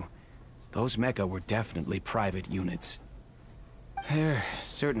promise you, those mecha were definitely private units. They're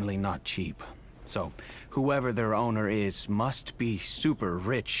certainly not cheap. So, whoever their owner is must be super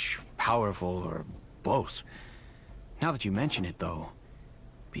rich, powerful, or both. Now that you mention it, though,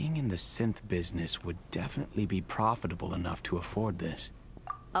 Being in the synth business would definitely be profitable enough to afford this.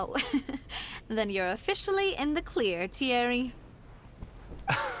 Oh, then you're officially in the clear, Thierry.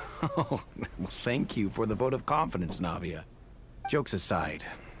 Oh, well, thank you for the vote of confidence, Navia. Jokes aside,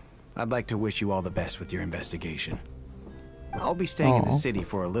 I'd like to wish you all the best with your investigation. I'll be staying in the city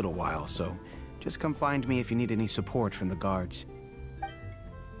for a little while, so just come find me if you need any support from the guards.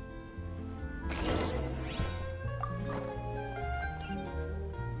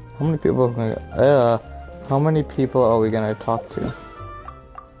 How many people how many people are we gonna talk to?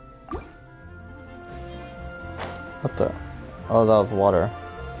 What the? Oh, that was water.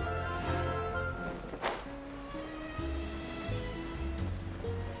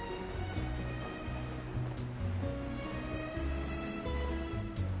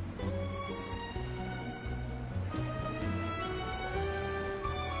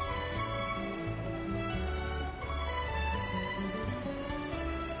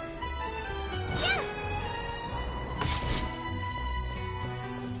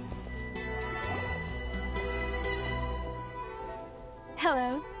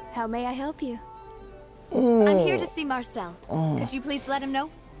 Hello. How may I help you? I'm here to see Marcel. Could you please let him know?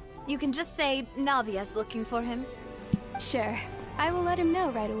 You can just say Navia's looking for him. Sure. I will let him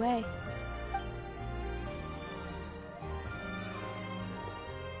know right away.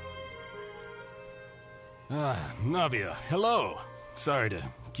 Navia, hello. Sorry to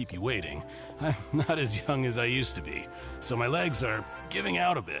keep you waiting. I'm not as young as I used to be, so my legs are giving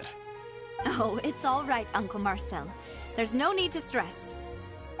out a bit. Oh, it's all right, Uncle Marcel. There's no need to stress.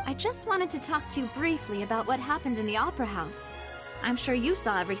 I just wanted to talk to you briefly about what happened in the Opera House. I'm sure you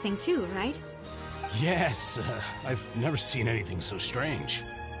saw everything too, right? Yes, I've never seen anything so strange.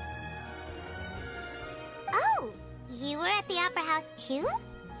 Oh, you were at the Opera House too?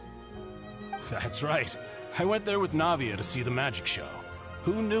 That's right. I went there with Navia to see the magic show.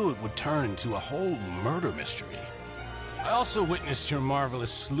 Who knew it would turn into a whole murder mystery? I also witnessed your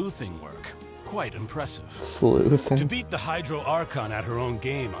marvelous sleuthing work. Quite impressive. Sleuthing. To beat the Hydro Archon at her own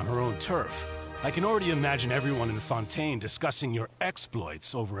game on her own turf, I can already imagine everyone in Fontaine discussing your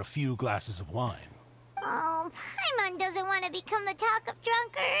exploits over a few glasses of wine. Oh, Paimon doesn't want to become the talk of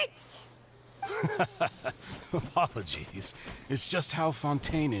drunkards. Apologies. It's just how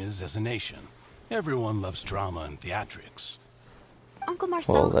Fontaine is as a nation. Everyone loves drama and theatrics. Uncle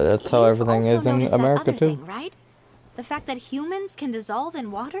Marcel, well, that's how everything is in America too, right? The fact that humans can dissolve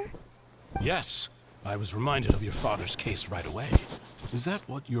in water? Yes, I was reminded of your father's case right away. Is that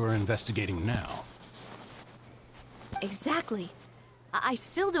what you're investigating now? Exactly. I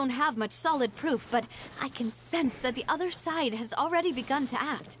still don't have much solid proof, but I can sense that the other side has already begun to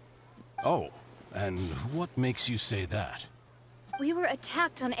act. Oh, and what makes you say that? We were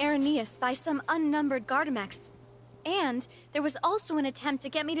attacked on Araneus by some unnumbered Gardamex. And there was also an attempt to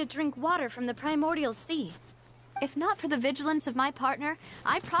get me to drink water from the primordial sea. If not for the vigilance of my partner,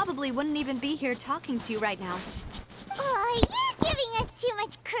 I probably wouldn't even be here talking to you right now. Oh, you're giving us too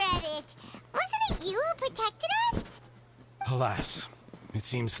much credit. Wasn't it you who protected us? Alas, it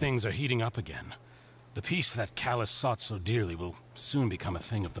seems things are heating up again. The peace that Callus sought so dearly will soon become a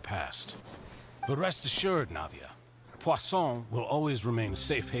thing of the past. But rest assured, Navia, Poisson will always remain a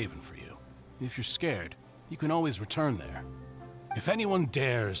safe haven for you. If you're scared, you can always return there. If anyone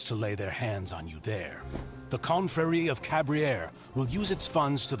dares to lay their hands on you there, the Confrérie of Cabrières will use its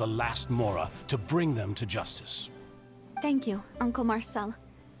funds to the last Mora to bring them to justice. Thank you, Uncle Marcel.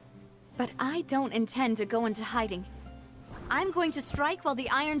 But I don't intend to go into hiding. I'm going to strike while the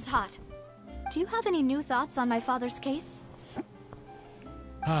iron's hot. Do you have any new thoughts on my father's case?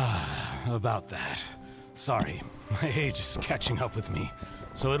 About that. Sorry, my age is catching up with me,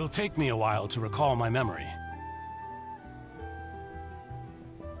 so it'll take me a while to recall my memory.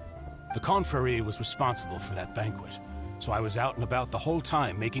 The Confrérie was responsible for that banquet, so I was out and about the whole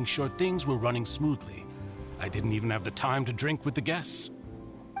time making sure things were running smoothly. I didn't even have the time to drink with the guests.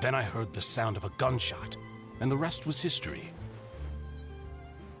 Then I heard the sound of a gunshot, and the rest was history.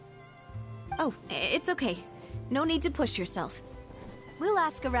 Oh, it's okay. No need to push yourself. We'll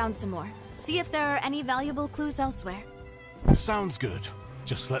ask around some more. See if there are any valuable clues elsewhere. Sounds good.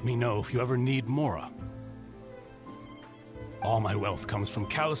 Just let me know if you ever need Mora. All my wealth comes from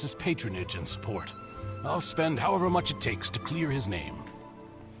Callus's patronage and support. I'll spend however much it takes to clear his name.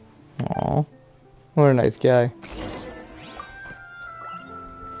 Aww. What a nice guy.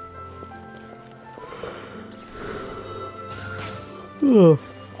 Oh,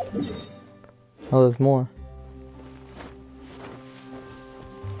 there's more.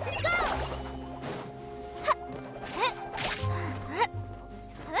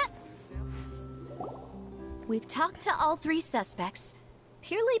 We've talked to all 3 suspects.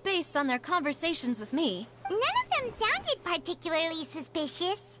 purely based on their conversations with me. None of them sounded particularly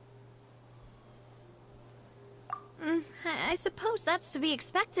suspicious. I suppose that's to be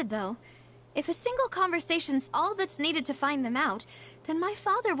expected, though. If a single conversation's all that's needed to find them out, then my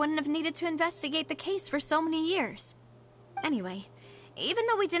father wouldn't have needed to investigate the case for so many years. Anyway, even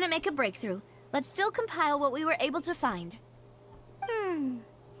though we didn't make a breakthrough, let's still compile what we were able to find.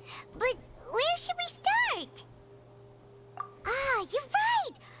 But where should we start? Ah, you're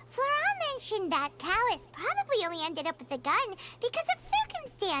right! Florent mentioned that Callus probably only ended up with the gun because of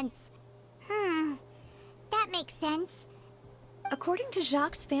circumstance. That makes sense. According to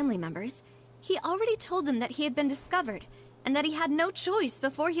Jacques' family members, he already told them that he had been discovered, and that he had no choice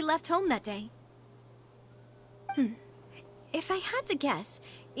before he left home that day. If I had to guess,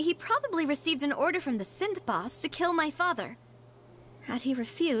 he probably received an order from the synth boss to kill my father. Had he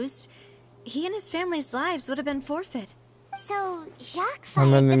refused, he and his family's lives would have been forfeit. So, Jacques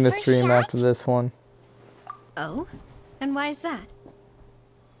I'm fired ending the the first stream shot? after this one. Oh? And why is that?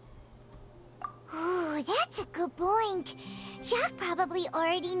 Ooh, that's a good point. Jacques probably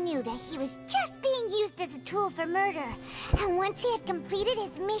already knew that he was just being used as a tool for murder. And once he had completed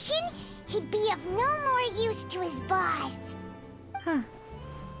his mission, he'd be of no more use to his boss.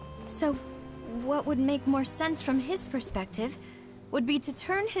 So, what would make more sense from his perspective would be to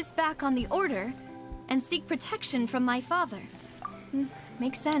turn his back on the Order and seek protection from my father.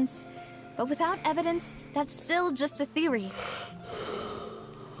 Makes sense. But without evidence, that's still just a theory.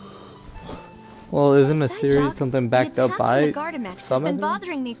 Well, isn't a Besides theory Jacques, something backed the up attack from by the Gardamex has some been evidence?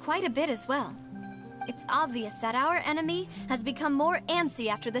 bothering me quite a bit as well. It's obvious that our enemy has become more antsy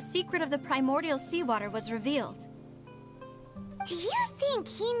after the secret of the primordial seawater was revealed. Do you think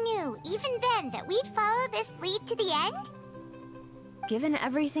he knew, even then, that we'd follow this lead to the end? Given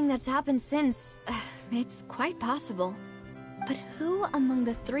everything that's happened since, it's quite possible. But who among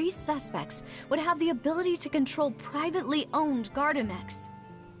the 3 suspects would have the ability to control privately owned Gardamex?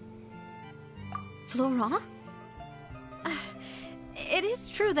 Florent? It is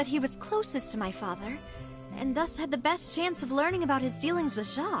true that he was closest to my father, and thus had the best chance of learning about his dealings with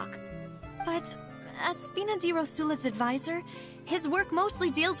Jacques. But as Spina di Rosula's advisor, his work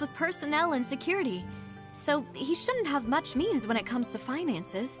mostly deals with personnel and security, so he shouldn't have much means when it comes to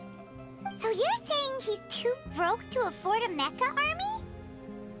finances. So you're saying he's too broke to afford a mecha army?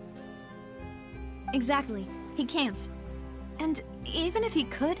 Exactly. He can't. And even if he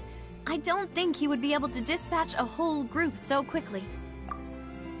could, I don't think he would be able to dispatch a whole group so quickly.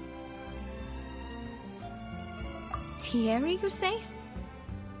 Thierry, you say?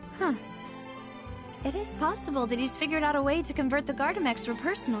 It is possible that he's figured out a way to convert the Gardamex for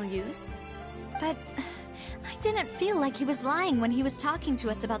personal use. But I didn't feel like he was lying when he was talking to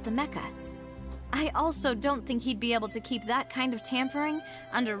us about the mecha. I also don't think he'd be able to keep that kind of tampering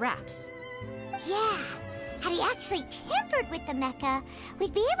under wraps. Yeah. Had he actually tampered with the mecha,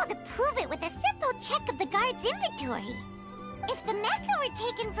 we'd be able to prove it with a simple check of the guard's inventory. If the mecha were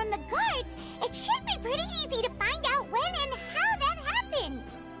taken from the guards, it should be pretty easy to find out when and how that happened.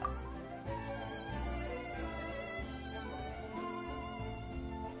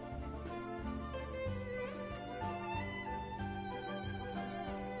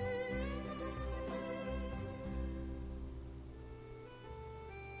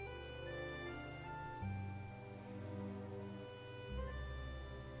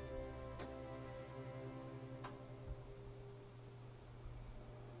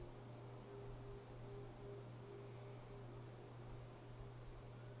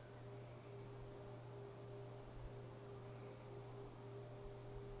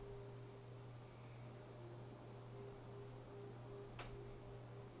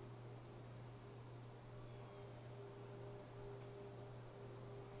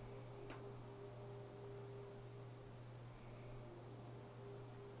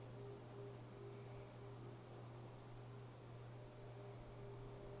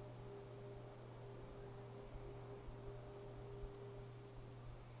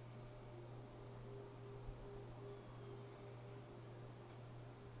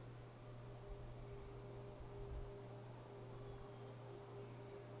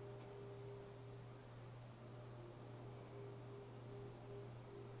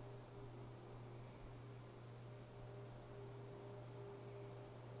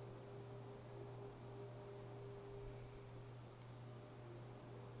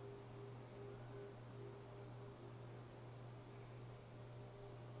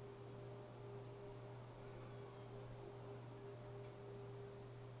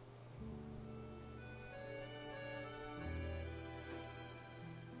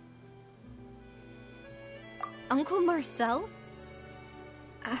 Uncle Marcel?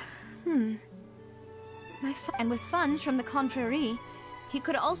 And with funds from the Confrérie, he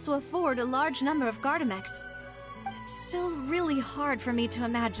could also afford a large number of Gardamex. Still really hard for me to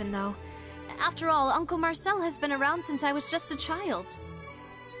imagine, though. After all, Uncle Marcel has been around since I was just a child.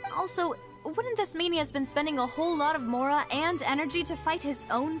 Also, wouldn't this mean he has been spending a whole lot of mora and energy to fight his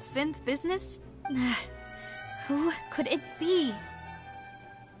own synth business? Who could it be?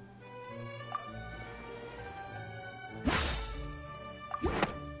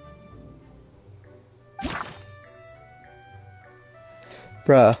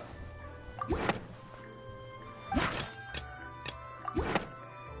 Bruh.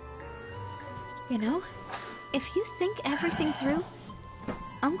 You know, if you think everything through,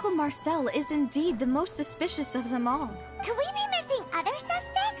 Uncle Marcel is indeed the most suspicious of them all. Could we be missing other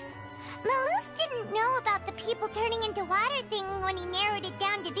suspects? Malus didn't know about the people turning into water thing when he narrowed it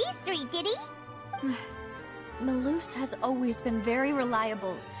down to these three, did he? Malus has always been very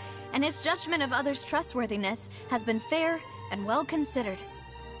reliable, and his judgment of others' trustworthiness has been fair and well considered.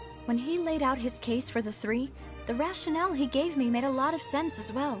 When he laid out his case for the three, the rationale he gave me made a lot of sense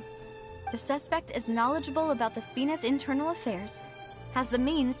as well. The suspect is knowledgeable about the Spina's internal affairs, has the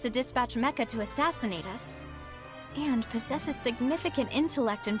means to dispatch Mecha to assassinate us, and possesses significant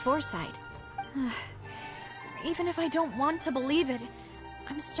intellect and foresight. Even if I don't want to believe it,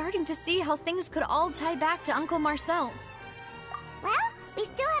 I'm starting to see how things could all tie back to Uncle Marcel. Well, we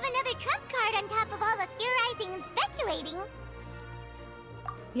still have another trump card on top of all the theorizing and speculating.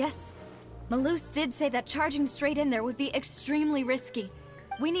 Yes, Malus did say that charging straight in there would be extremely risky.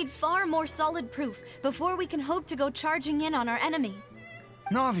 We need far more solid proof before we can hope to go charging in on our enemy.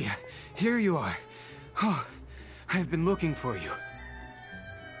 Navia, here you are. Oh, I've been looking for you.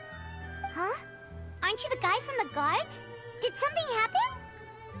 Huh? Aren't you the guy from the guards? Did something happen?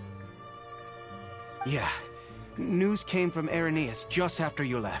 Yeah. News came from Irenaeus just after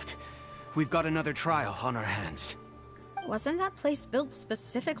you left. We've got another trial on our hands. Wasn't that place built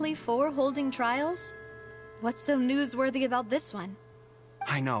specifically for holding trials? What's so newsworthy about this one?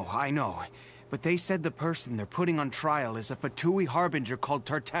 I know. But they said the person they're putting on trial is a Fatui harbinger called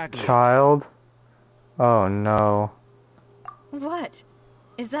Tartaglia. Child? Oh no. What?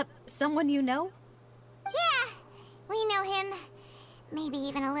 Is that someone you know? Yeah, we know him. Maybe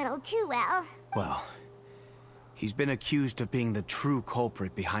even a little too well. Well, he's been accused of being the true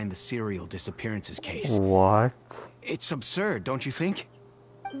culprit behind the serial disappearances case. What? It's absurd, don't you think?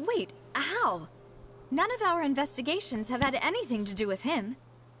 Wait, how? None of our investigations have had anything to do with him.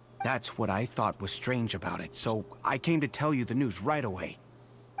 That's what I thought was strange about it, so I came to tell you the news right away.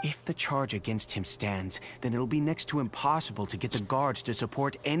 If the charge against him stands, then it'll be next to impossible to get the guards to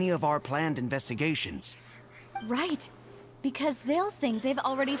support any of our planned investigations. Right, because they'll think they've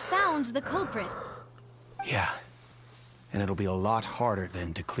already found the culprit. Yeah, and it'll be a lot harder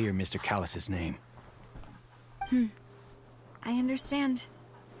then to clear Mr. Callus's name. I understand.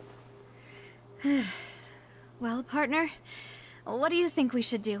 Well, partner, what do you think we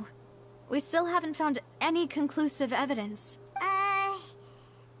should do? We still haven't found any conclusive evidence.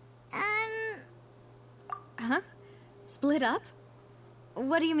 Huh? Split up?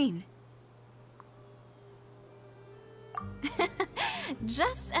 What do you mean?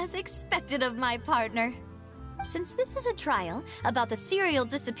 Just as expected of my partner. Since this is a trial about the serial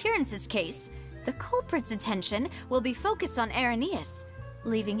disappearances case, the culprit's attention will be focused on Irenaeus,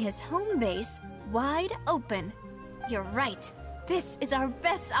 leaving his home base wide open. You're right. This is our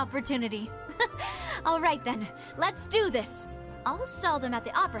best opportunity. All right then, let's do this. I'll stall them at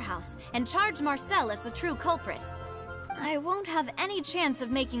the Opera House and charge Marcel as the true culprit. I won't have any chance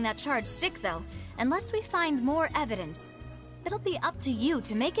of making that charge stick, though, unless we find more evidence. It'll be up to you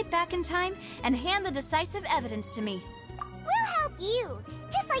to make it back in time and hand the decisive evidence to me. We'll help you,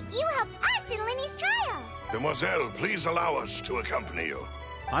 just like you helped us in Lenny's trial. Demoiselle, please allow us to accompany you.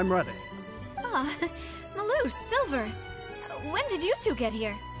 I'm ready. Ah, Malus, Silver, when did you two get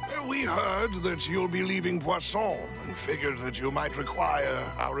here? We heard that you'll be leaving Poisson and figured that you might require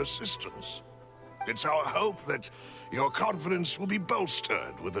our assistance. It's our hope that your confidence will be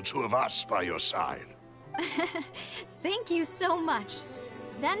bolstered with the two of us by your side. Thank you so much.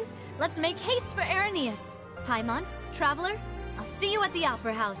 Then, let's make haste for Irenaeus. Paimon, Traveler, I'll see you at the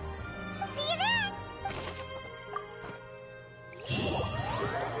Opera House. See you then!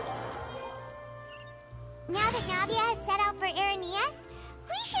 Now that Navia has set out for Irenaeus,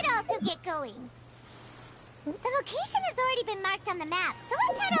 we should also get going. The location has already been marked on the map, so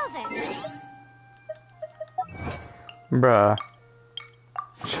let's head over. Bruh.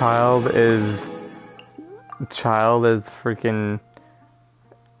 Child is freaking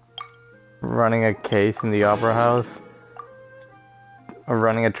running a case in the Opera House.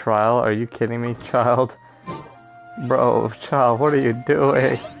 running a trial? Are you kidding me, child? Bro, child, what are you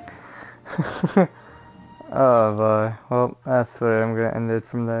doing? Oh boy. Well, that's where I'm gonna end it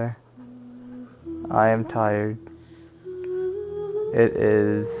from there. I am tired. It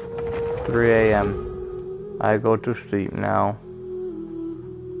is 3 a.m. I go to sleep now.